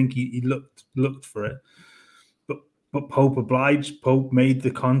definitely think he looked for it, but Pope obliged. Pope made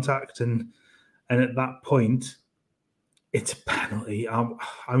the contact, and at that point, it's a penalty.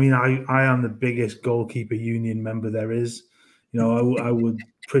 I mean, I am the biggest goalkeeper union member there is. You know, I would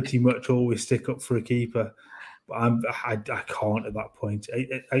pretty much always stick up for a keeper, but I can't at that point.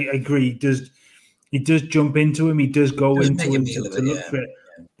 I agree. He does jump into him. He does go into him to look for it.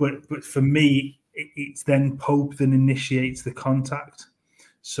 But for me, it's then Pope that initiates the contact.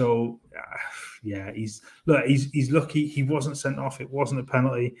 So yeah, he's lucky he wasn't sent off. It wasn't a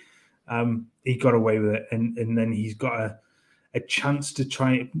penalty. He got away with it, and then he's got a chance to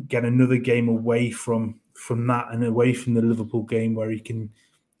try and get another game away from that and away from the Liverpool game where he can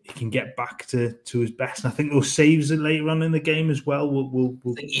get back to his best. And I think those saves later on in the game as well.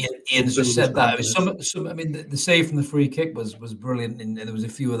 I think Ian's just said that. It was some. I mean, the save from the free kick was brilliant, and there was a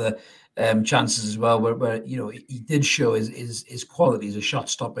few other chances as well where you know he did show his quality as a shot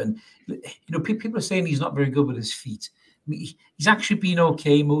stopper. And you know, people are saying he's not very good with his feet. I mean, he's actually been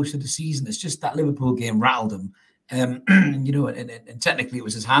okay most of the season. It's just that Liverpool game rattled him. You know, and technically it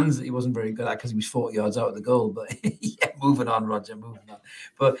was his hands that he wasn't very good at because he was 40 yards out of the goal. But yeah, moving on, Roger, moving on.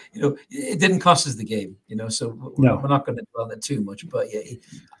 But you know, it didn't cost us the game. You know, so we're not going to dwell on it too much. But yeah,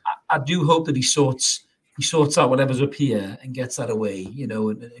 I do hope that he sorts out whatever's up here and gets that away. You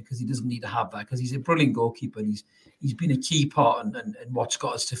know, because he doesn't need to have that, because he's a brilliant goalkeeper, and he's been a key part and what's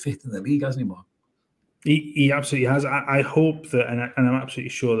got us to fifth in the league, hasn't he, Mark? He absolutely has. I hope that, and I'm absolutely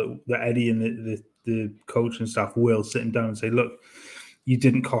sure that Eddie and the coach and staff will sit him down and say, look, you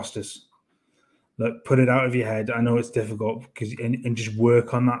didn't cost us. Look, put it out of your head. I know it's difficult and just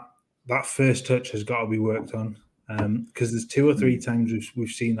work on that. That first touch has got to be worked on, because there's 2 or 3 times we've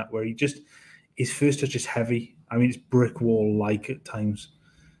seen that where his first touch is heavy. I mean, it's brick wall like at times,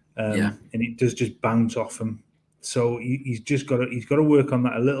 and it does just bounce off him. So he's got to work on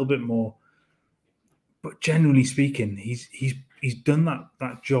that a little bit more. But generally speaking, he's done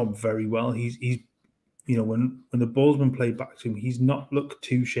that job very well. He's you know, when the ball's been played back to him, he's not looked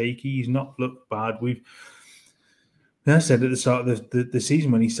too shaky. He's not looked bad. I said at the start of the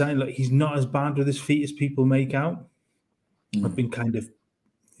season when he signed, look, he's not as bad with his feet as people make out. I've been kind of,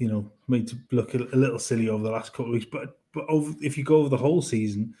 you know, made to look a little silly over the last couple of weeks. But if you go over the whole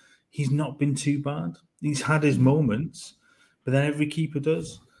season, he's not been too bad. He's had his moments, but then every keeper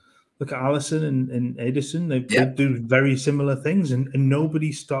does. Look at Alisson and Edison. They do very similar things, and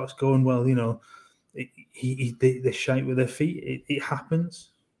nobody starts going, well, you know, they're shite with their feet. It happens.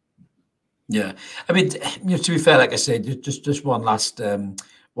 Yeah, I mean, you know, to be fair, like I said, just one last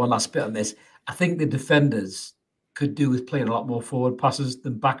bit on this. I think the defenders could do with playing a lot more forward passes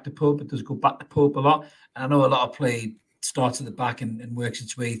than back to Pope. It does go back to Pope a lot. And I know a lot of play starts at the back and works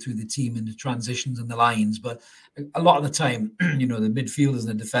its way through the team in the transitions and the lines. But a lot of the time, you know, the midfielders and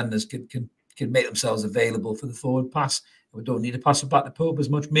the defenders can make themselves available for the forward pass. We don't need to pass it back to Pope as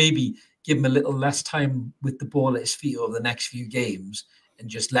much. Maybe give him a little less time with the ball at his feet over the next few games, and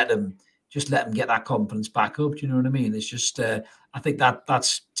just let him get that confidence back up. Do you know what I mean? It's just I think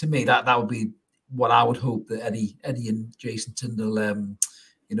that's to me that would be what I would hope that Eddie and Jason Tyndall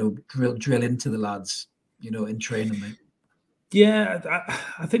you know, drill into the lads, you know, in training, mate. Yeah,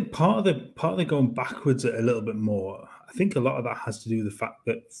 I think part of the going backwards a little bit more. I think a lot of that has to do with the fact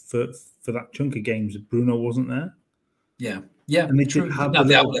that for that chunk of games, Bruno wasn't there. Yeah, and they didn't have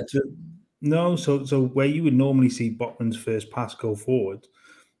the outlet. No, so where you would normally see Botman's first pass go forward,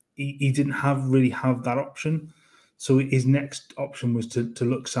 he didn't really have that option. So his next option was to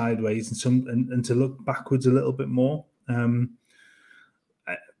look sideways and to look backwards a little bit more.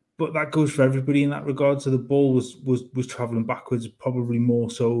 But but that goes for everybody in that regard. So the ball was traveling backwards, probably more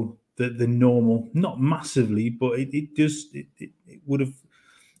so than normal. Not massively, but it would have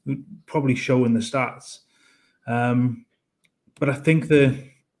probably show in the stats. But I think their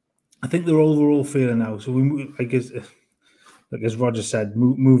overall feeling now. So I guess, like as Roger said,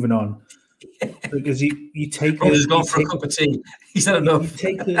 moving on. Because you take Roger's gone for a cup of tea. He's had enough.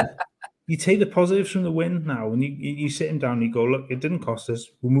 You take the positives from the win now, and you sit him down and you go, look, it didn't cost us.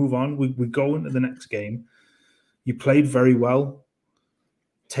 We'll move on. We go into the next game. You played very well.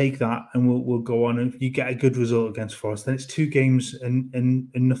 Take that, and we'll go on. And if you get a good result against Forest, then it's 2 games and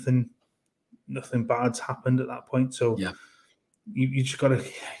nothing bad's happened at that point. So yeah, you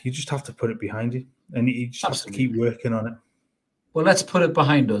just have to put it behind you, and you just have to keep working on it. Well, let's put it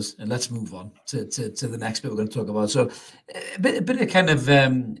behind us and let's move on to the next bit we're going to talk about. So, a bit of kind of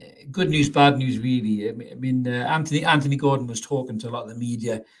good news, bad news, really. I mean, Anthony Gordon was talking to a lot of the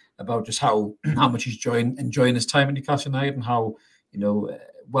media about just how much he's enjoying his time at Newcastle United and how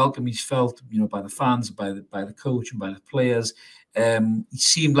welcome he's felt, by the fans, by the coach, and by the players. He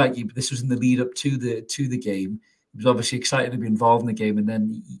seemed like this was in the lead up to the game. He was obviously excited to be involved in the game, and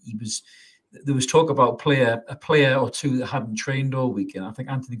then there was talk about a player or two that hadn't trained all weekend. I think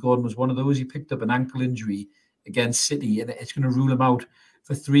Anthony Gordon was one of those. He picked up an ankle injury against City, and it's going to rule him out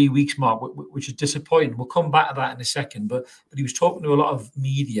for 3 weeks, Mark, which is disappointing. We'll come back to that in a second. But he was talking to a lot of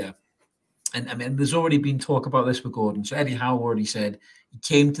media, and I mean, there's already been talk about this with Gordon. So Eddie Howe already said he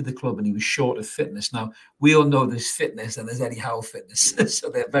came to the club and he was short of fitness. Now, we all know there's fitness and there's Eddie Howe fitness. So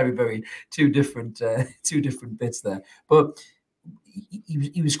they're very, very two different bits there. But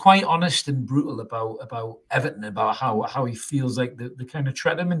he was quite honest and brutal about Everton, about how he feels like the kind of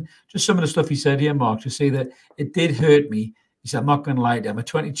threat him, and just some of the stuff he said here, Mark, to say that it did hurt me. He said, I'm not going to lie to you. I'm a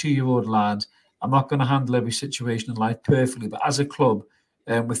 22-year-old lad. I'm not going to handle every situation in life perfectly, but as a club,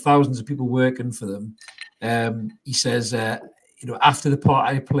 with thousands of people working for them, he says, after the part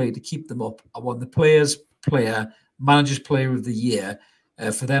I played to keep them up, I won the manager's player of the year.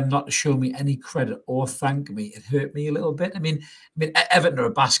 For them not to show me any credit or thank me, it hurt me a little bit. I mean, Everton are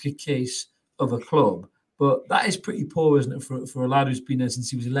a basket case of a club, but that is pretty poor, isn't it, for a lad who's been there since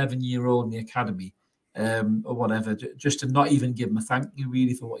he was 11-year-old in the academy, or whatever, just to not even give him a thank you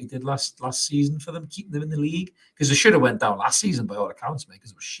really for what he did last season for them, keeping them in the league, because they should have went down last season by all accounts, mate, because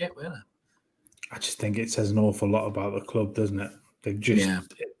it was shit, weren't it? I just think it says an awful lot about the club, doesn't it?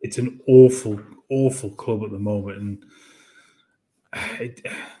 It's an awful club at the moment, and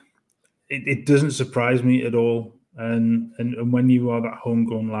it doesn't surprise me at all. And when you are that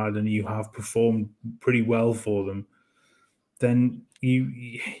homegrown lad and you have performed pretty well for them, then you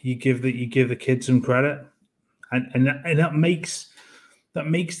give the kids some credit, and that makes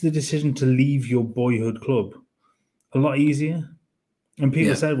the decision to leave your boyhood club a lot easier. And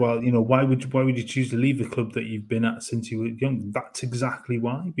people said, well, why would you choose to leave the club that you've been at since you were young? That's exactly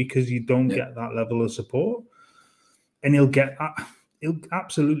why, because you don't get that level of support, and he'll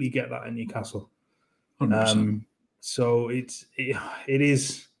absolutely get that in Newcastle. 100%. So it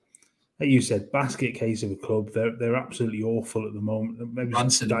is, like you said, basket case of a club. They're absolutely awful at the moment. Maybe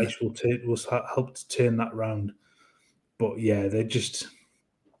Dyche will help to turn that round. But yeah, they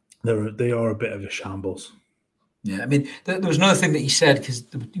are a bit of a shambles. Yeah, I mean, there was another thing that he said, because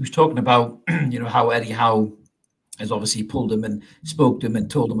he was talking about, how Eddie Howe has obviously pulled him and spoke to him and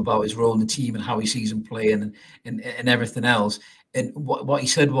told him about his role in the team and how he sees him playing and everything else. And what he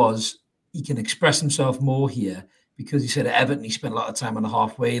said was he can express himself more here, because he said at Everton he spent a lot of time on the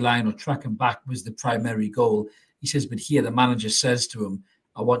halfway line, or tracking back was the primary goal. He says, but here the manager says to him,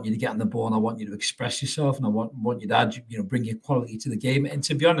 I want you to get on the ball and I want you to express yourself, and I want you to add, bring your quality to the game. And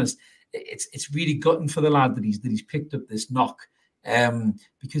to be honest, it's really gutting for the lad that he's picked up this knock,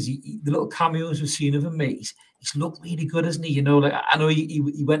 because the little cameos we've seen of him, mate, he's looked really good, hasn't he? Like, I know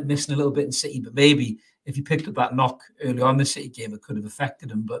he went missing a little bit in City, but maybe if he picked up that knock early on in the City game, it could have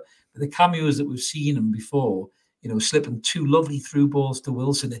affected him. But the cameos that we've seen him before, slipping 2 lovely through balls to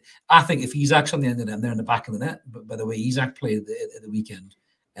Wilson, I think if Isak's on the end of them, they're in the back of the net. But by the way, Isak played at the weekend.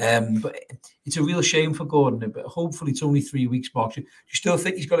 But it's a real shame for Gordon. But hopefully it's only 3 weeks, Mark. Do you still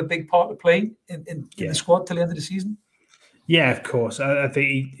think he's got a big part to play in the squad till the end of the season? Yeah, of course. I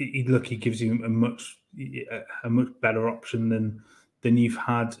think he gives you a much better option than you've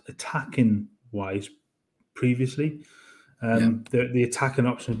had attacking wise previously. The attacking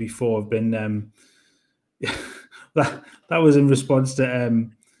options before have been that was in response to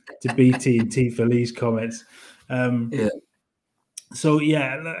BT and T for Lee's comments. So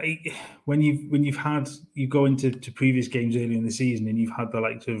yeah, like, when you go into previous games early in the season and you've had the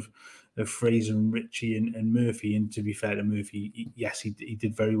likes of Fraser and Ritchie and Murphy, and to be fair to Murphy, yes, he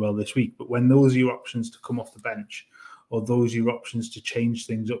did very well this week. But when those are your options to come off the bench, or those are your options to change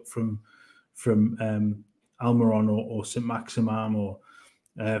things up from Almiron or Saint-Maximin or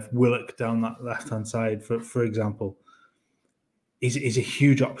Willock down that left-hand side, for example, is a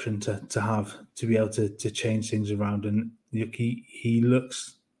huge option to have, to be able to change things around. And he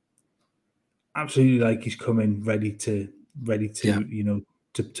looks absolutely like he's coming ready to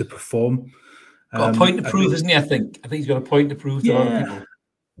to perform. Got a point to prove, isn't he? I think he's got a point to prove to a lot of people.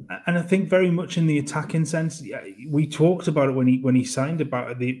 And I think very much in the attacking sense, we talked about it when he signed,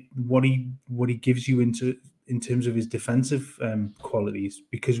 about what he gives you in terms of his defensive qualities,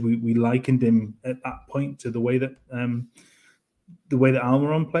 because we likened him at that point to the way that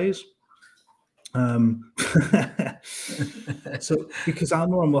Almiron plays. So because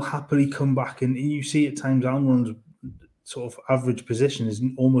Almiron will happily come back, and you see at times Almiron's sort of average position is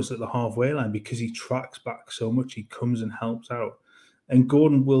almost at the halfway line because he tracks back so much. He comes and helps out. And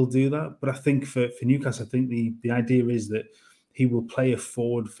Gordon will do that, but I think for Newcastle, I think the idea is that he will play a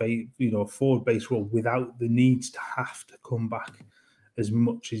forward-based role without the need to have to come back as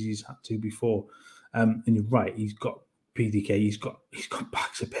much as he's had to before. And you're right, he's got PDK, he's got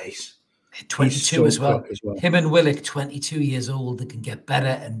backs of pace. 22 as well. Him and Willock, 22 years old, they can get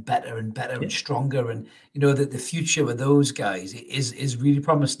better and better and better and stronger. And the future with those guys is really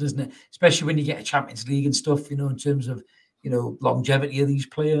promising, isn't it? Especially when you get a Champions League and stuff. In terms of longevity of these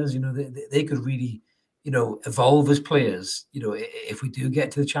players, they could really, evolve as players, if we do get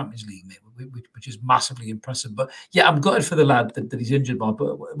to the Champions League, mate, which is massively impressive. But yeah, I'm gutted for the lad that he's injured, Bob.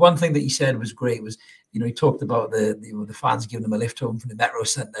 But one thing that he said was great was, he talked about the fans giving him a lift home from the Metro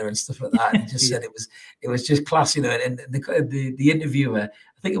Centre and stuff like that. And he just said it was just class, and the interviewer,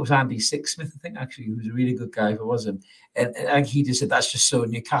 I think it was Andy Sixsmith, I think, actually, who was a really good guy, if it was him. And he just said, that's just so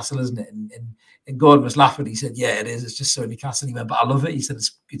Newcastle, isn't it? And Gordon was laughing. He said, yeah, it is. It's just so Newcastle. He went, but I love it. He said,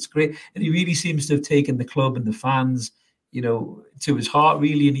 it's great. And he really seems to have taken the club and the fans, to his heart,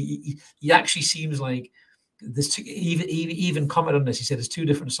 really. And he actually seems like there's two, even comment on this. He said there's two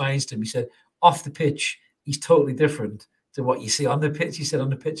different sides to him. He said off the pitch, he's totally different to what you see on the pitch. He said on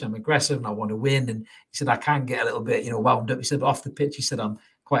the pitch, I'm aggressive and I want to win. And he said, I can get a little bit, wound up. He said, off the pitch, he said, I'm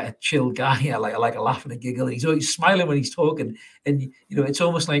quite a chill guy. I like a laugh and a giggle. And he's always smiling when he's talking. And, it's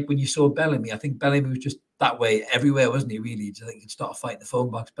almost like when you saw Bellamy. I think Bellamy was just that way everywhere, wasn't he, really? I think he'd start fighting the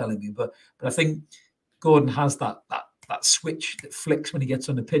phone box, Bellamy. But I think Gordon has that switch that flicks when he gets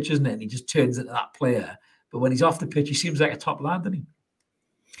on the pitch, isn't it? And he just turns into that player. But when he's off the pitch, he seems like a top lad, doesn't he?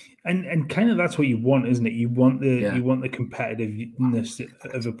 And kind of that's what you want, isn't it? You want the competitiveness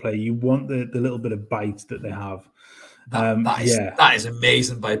of a player. You want the little bit of bite that they have. That is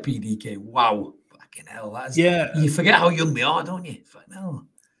amazing by PDK. Wow, fucking hell! You forget how young they are, don't you? Fucking hell.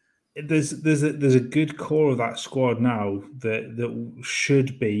 There's a good core of that squad now that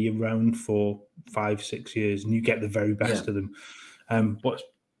should be around for 5-6 years, and you get the very best of them. What's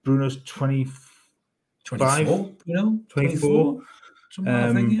Bruno's 24? 24.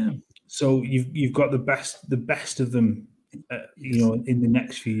 I think, so you've got the best of them, in the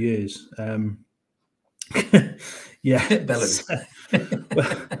next few years. Well,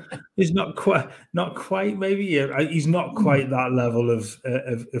 he's not quite. Maybe he's not quite that level of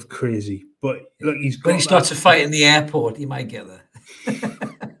crazy. But look, when he starts a fight in the airport, he might get there.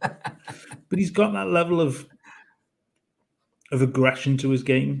 But he's got that level of aggression to his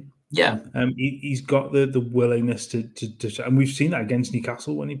game. Yeah, he's got the willingness to, and we've seen that against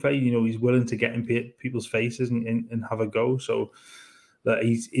Newcastle when he played. He's willing to get in people's faces and have a go. So that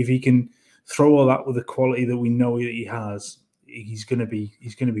if he can throw all that with the quality that we know that he has, he's going to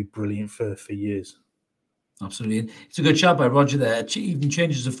be brilliant for years. Absolutely, it's a good shout by Roger there. Even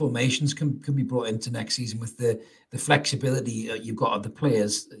changes of formations can be brought into next season with the flexibility you've got of the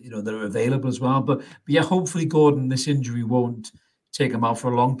players that are available as well. But yeah, hopefully Gordon, this injury won't take him out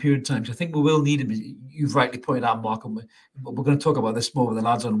for a long period of time. So I think we will need him. You've rightly pointed out, Mark, and we're going to talk about this more with the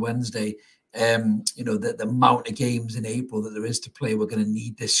lads on Wednesday. The amount of games in April that there is to play, we're going to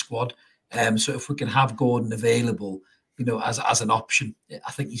need this squad. So if we can have Gordon available, as an option,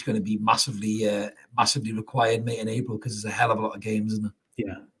 I think he's going to be massively required, mate, in April, because there's a hell of a lot of games, isn't there?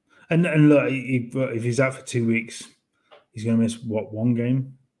 Yeah, and look, if he's out for 2 weeks, he's going to miss one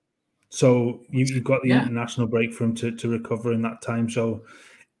game. So you've got the international break for him to recover in that time. So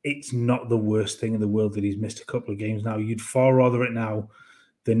it's not the worst thing in the world that he's missed a couple of games now. You'd far rather it now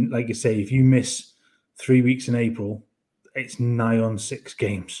than, like you say, if you miss 3 weeks in April, it's nigh on 6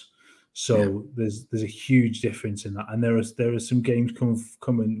 games. So there's a huge difference in that, and there are some games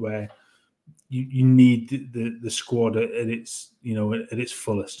coming where you need the squad at its at its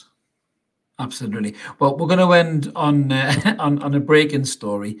fullest. Absolutely. Well, we're going to end on on a breaking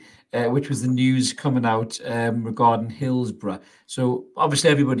story, which was the news coming out regarding Hillsborough. So obviously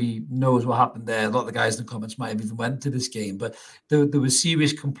everybody knows what happened there. A lot of the guys in the comments might have even went to this game, but there were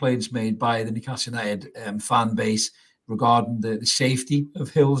serious complaints made by the Newcastle United fan base regarding the safety of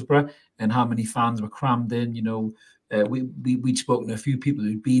Hillsborough and how many fans were crammed in. We'd spoken to a few people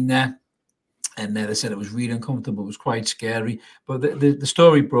who'd been there, and they said it was really uncomfortable. It was quite scary. But the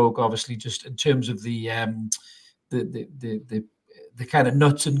story broke, obviously, just in terms of the kind of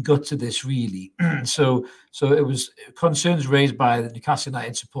nuts and guts of this, really. So it was concerns raised by the Newcastle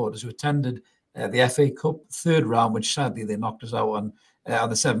United supporters who attended the FA Cup third round, which sadly they knocked us out on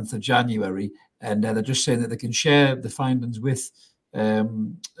the 7th of January. And they're just saying that they can share the findings with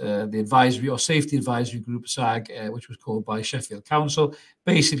the advisory or safety advisory group, SAG, which was called by Sheffield Council.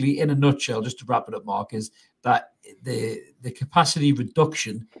 Basically, in a nutshell, just to wrap it up, Mark, is that the capacity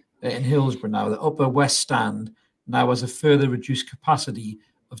reduction in Hillsborough now, the upper west stand now has a further reduced capacity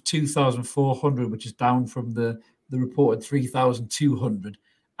of 2,400, which is down from the reported 3,200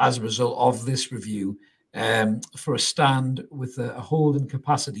 as a result of this review, for a stand with a holding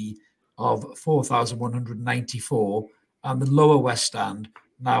capacity of 4,194. And the lower west stand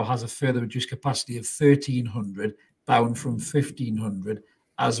now has a further reduced capacity of 1,300, down from 1,500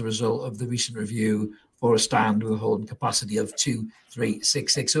 as a result of the recent review, for a stand with a holding capacity of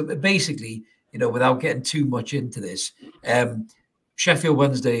 2,366. So basically, without getting too much into this, Sheffield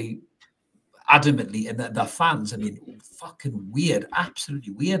Wednesday adamantly, and their fans, I mean, fucking weird,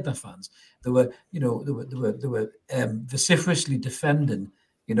 absolutely weird. Their fans, they were vociferously defending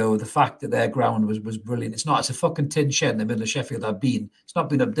the fact that their ground was brilliant. It's a fucking tin shed in the middle of Sheffield. It's not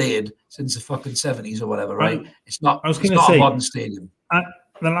been updated since the fucking 70s or whatever, right? It's not. It's not a modern stadium.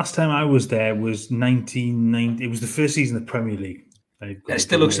 The last time I was there was 1990. It was the first season of the Premier League. It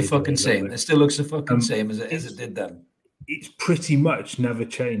still looks the fucking same. It still looks the fucking same as it did then. It's pretty much never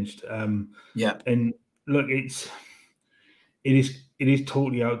changed. Yeah. And look, it is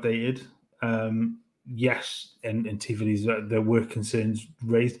totally outdated. Yes, and Tivoli's, there were concerns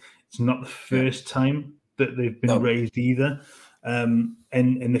raised. It's not the first time that they've been raised either. And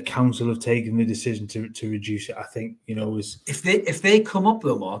the council have taken the decision to reduce it. I think, if they come up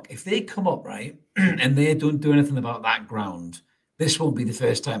though, Mark, if they come up, right, and they don't do anything about that ground, this won't be the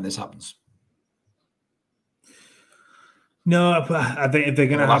first time this happens. No, but I think if they're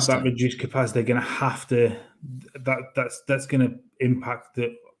going to have that reduced capacity, they're going to have to. That's going to impact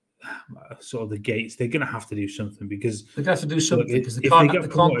the sort of the gates. They're going to have to do something, because they have to do something, because they can't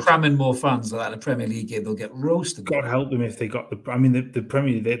cram in more fans like the Premier League game. They'll get roasted. God help them if they got the. I mean, the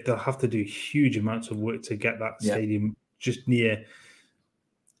Premier League, they'll have to do huge amounts of work to get that stadium just near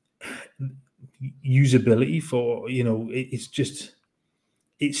usability for.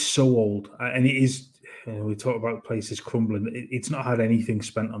 It's so old, and it is. We talk about places crumbling. It's not had anything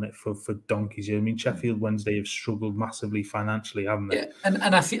spent on it for donkeys. I mean, Sheffield Wednesday have struggled massively financially, haven't they? Yeah,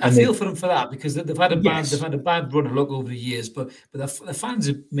 and I feel for them for that, because they've had a bad run of luck over the years. But the fans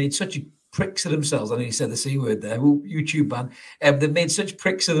have made such pricks of themselves. I know you said the C word there. YouTube ban. They've made such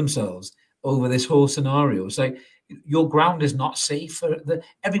pricks of themselves over this whole scenario. It's like, your ground is not safe.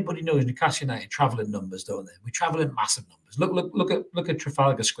 Everybody knows Newcastle United travel in numbers, don't they? We travel in massive numbers. Look at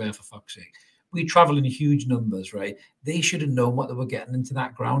Trafalgar Square, for fuck's sake. We travel in huge numbers, right? They should have known what they were getting into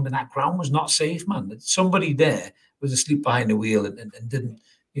that ground, and that ground was not safe, man. Somebody there was asleep behind the wheel and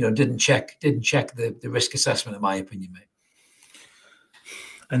didn't check the risk assessment, in my opinion, mate.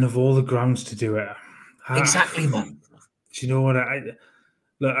 And of all the grounds to do it, exactly, man. Do you know what?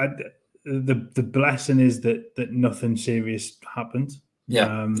 The blessing is that nothing serious happened.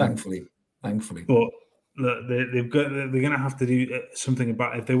 Yeah, thankfully. But look, they're going to have to do something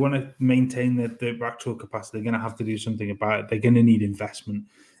about it. If they want to maintain their actual capacity, they're going to have to do something about it. They're going to need investment.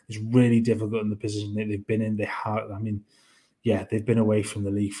 It's really difficult in the position that they've been in. They've been away from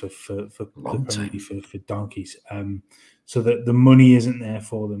the league for donkeys. So that the money isn't there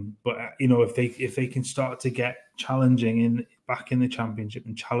for them. But if they can start to get challenging back in the Championship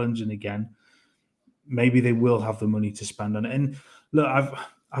and challenging again, maybe they will have the money to spend on it. And look,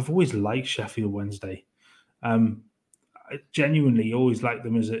 I've always liked Sheffield Wednesday. I genuinely always liked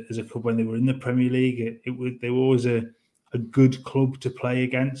them as a club when they were in the Premier League. They were always a good club to play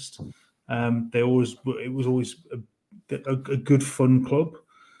against. It was always a good fun club.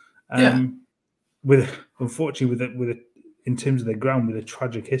 Unfortunately, in terms of their ground, with a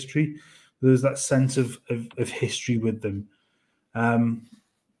tragic history, there's that sense of history with them.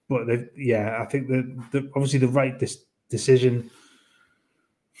 but I think obviously the right decision.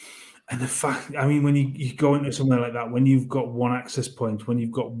 And the fact, I mean, when you go into somewhere like that, when you've got one access point, when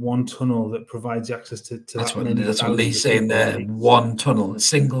you've got one tunnel that provides access to that's that many, that's what Lee's saying there. One tunnel, a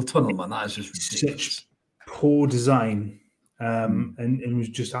single tunnel, man. That is just ridiculous. Such poor design, and was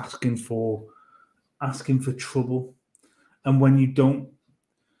just asking for trouble. And when you don't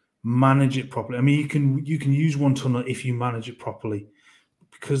manage it properly, I mean, you can use one tunnel if you manage it properly,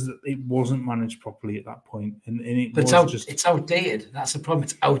 because it wasn't managed properly at that point, and it's outdated. That's the problem.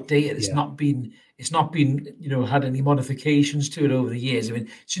 It's outdated. It's not been had any modifications to it over the years. I mean,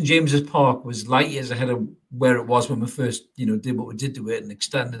 St James's Park was light years ahead of where it was when we first did what we did to it and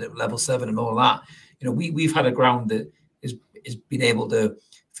extended it level 7 and all that. We've had a ground that is been able to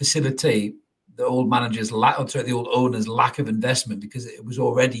facilitate the old managers' the old owners' lack of investment because it was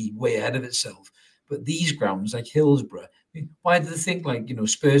already way ahead of itself. But these grounds like Hillsborough, why do they think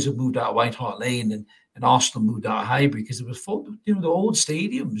Spurs have moved out of White Hart Lane and Arsenal moved out of Highbury? Because it was for the old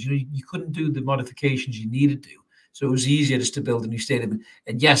stadiums. You couldn't do the modifications you needed to, so it was easier just to build a new stadium.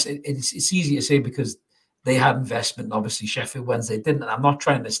 And yes, it's easy to say because they had investment. And obviously, Sheffield Wednesday didn't. And I'm not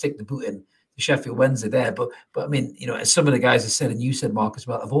trying to stick the boot in the Sheffield Wednesday there, but I mean, as some of the guys have said, and you said, Mark, as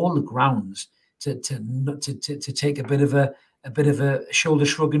well, of all the grounds to take a bit of a shoulder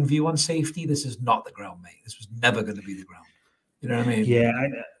shrugging view on safety, this is not the ground, mate. This was never going to be the ground. You know what I mean? Yeah,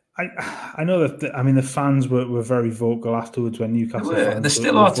 I know that. The fans were very vocal afterwards when Newcastle fans. And they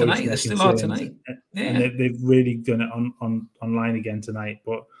still are tonight. They still are tonight. Yeah. And they've really done it on online again tonight.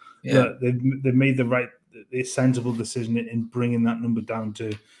 But look, they've made the sensible decision in bringing that number down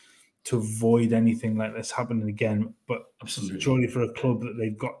to avoid anything like this happening again. But absolutely, surely for a club that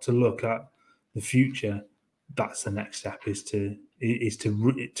they've got to look at the future, that's the next step is to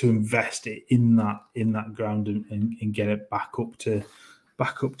invest it in that ground and get it back up to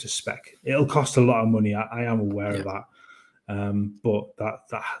spec. It'll cost a lot of money. I am aware of that, but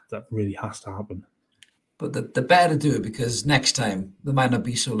that really has to happen. But the better to do it, because next time they might not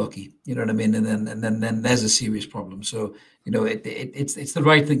be so lucky. You know what I mean? And then there's a serious problem. So it's the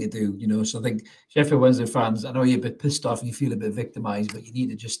right thing to do. So I think Sheffield Wednesday fans, I know you're a bit pissed off and you feel a bit victimized, but you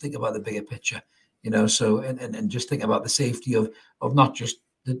need to just think about the bigger picture. So and just think about the safety of not just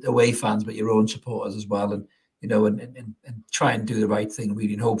the away fans, but your own supporters as well, and try and do the right thing,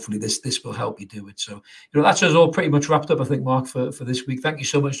 really, and hopefully this will help you do it. So that's us all pretty much wrapped up, I think, Mark, for this week. Thank you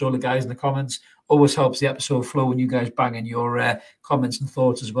so much to all the guys in the comments. Always helps the episode flow when you guys bang in your comments and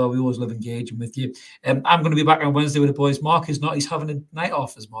thoughts as well. We always love engaging with you. I'm going to be back on Wednesday with the boys. Mark is not. He's having a night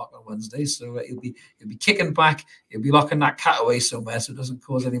off as Mark on Wednesday, so he'll be kicking back. He'll be locking that cat away somewhere so it doesn't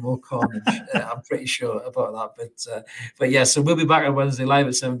cause any more carnage. I'm pretty sure about that. But yeah, so we'll be back on Wednesday live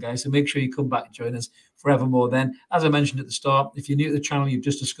at 7, guys. So make sure you come back and join us forevermore. Then, as I mentioned at the start, if you're new to the channel, you've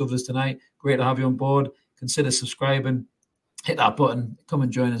just discovered us tonight, great to have you on board. Consider subscribing, hit that button, come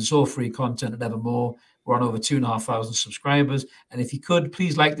and join us. It's all free content at Evermore. We're on over 2,500 subscribers. And if you could,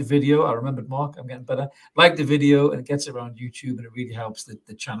 please like the video. I remembered, Mark, I'm getting better. Like the video, and it gets around YouTube, and it really helps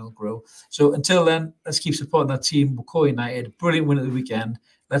the channel grow. So until then, let's keep supporting that team. Newcastle United, brilliant win at the weekend.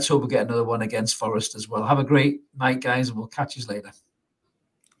 Let's hope we get another one against Forest as well. Have a great night, guys, and we'll catch you later.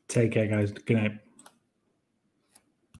 Take care, guys. Good night.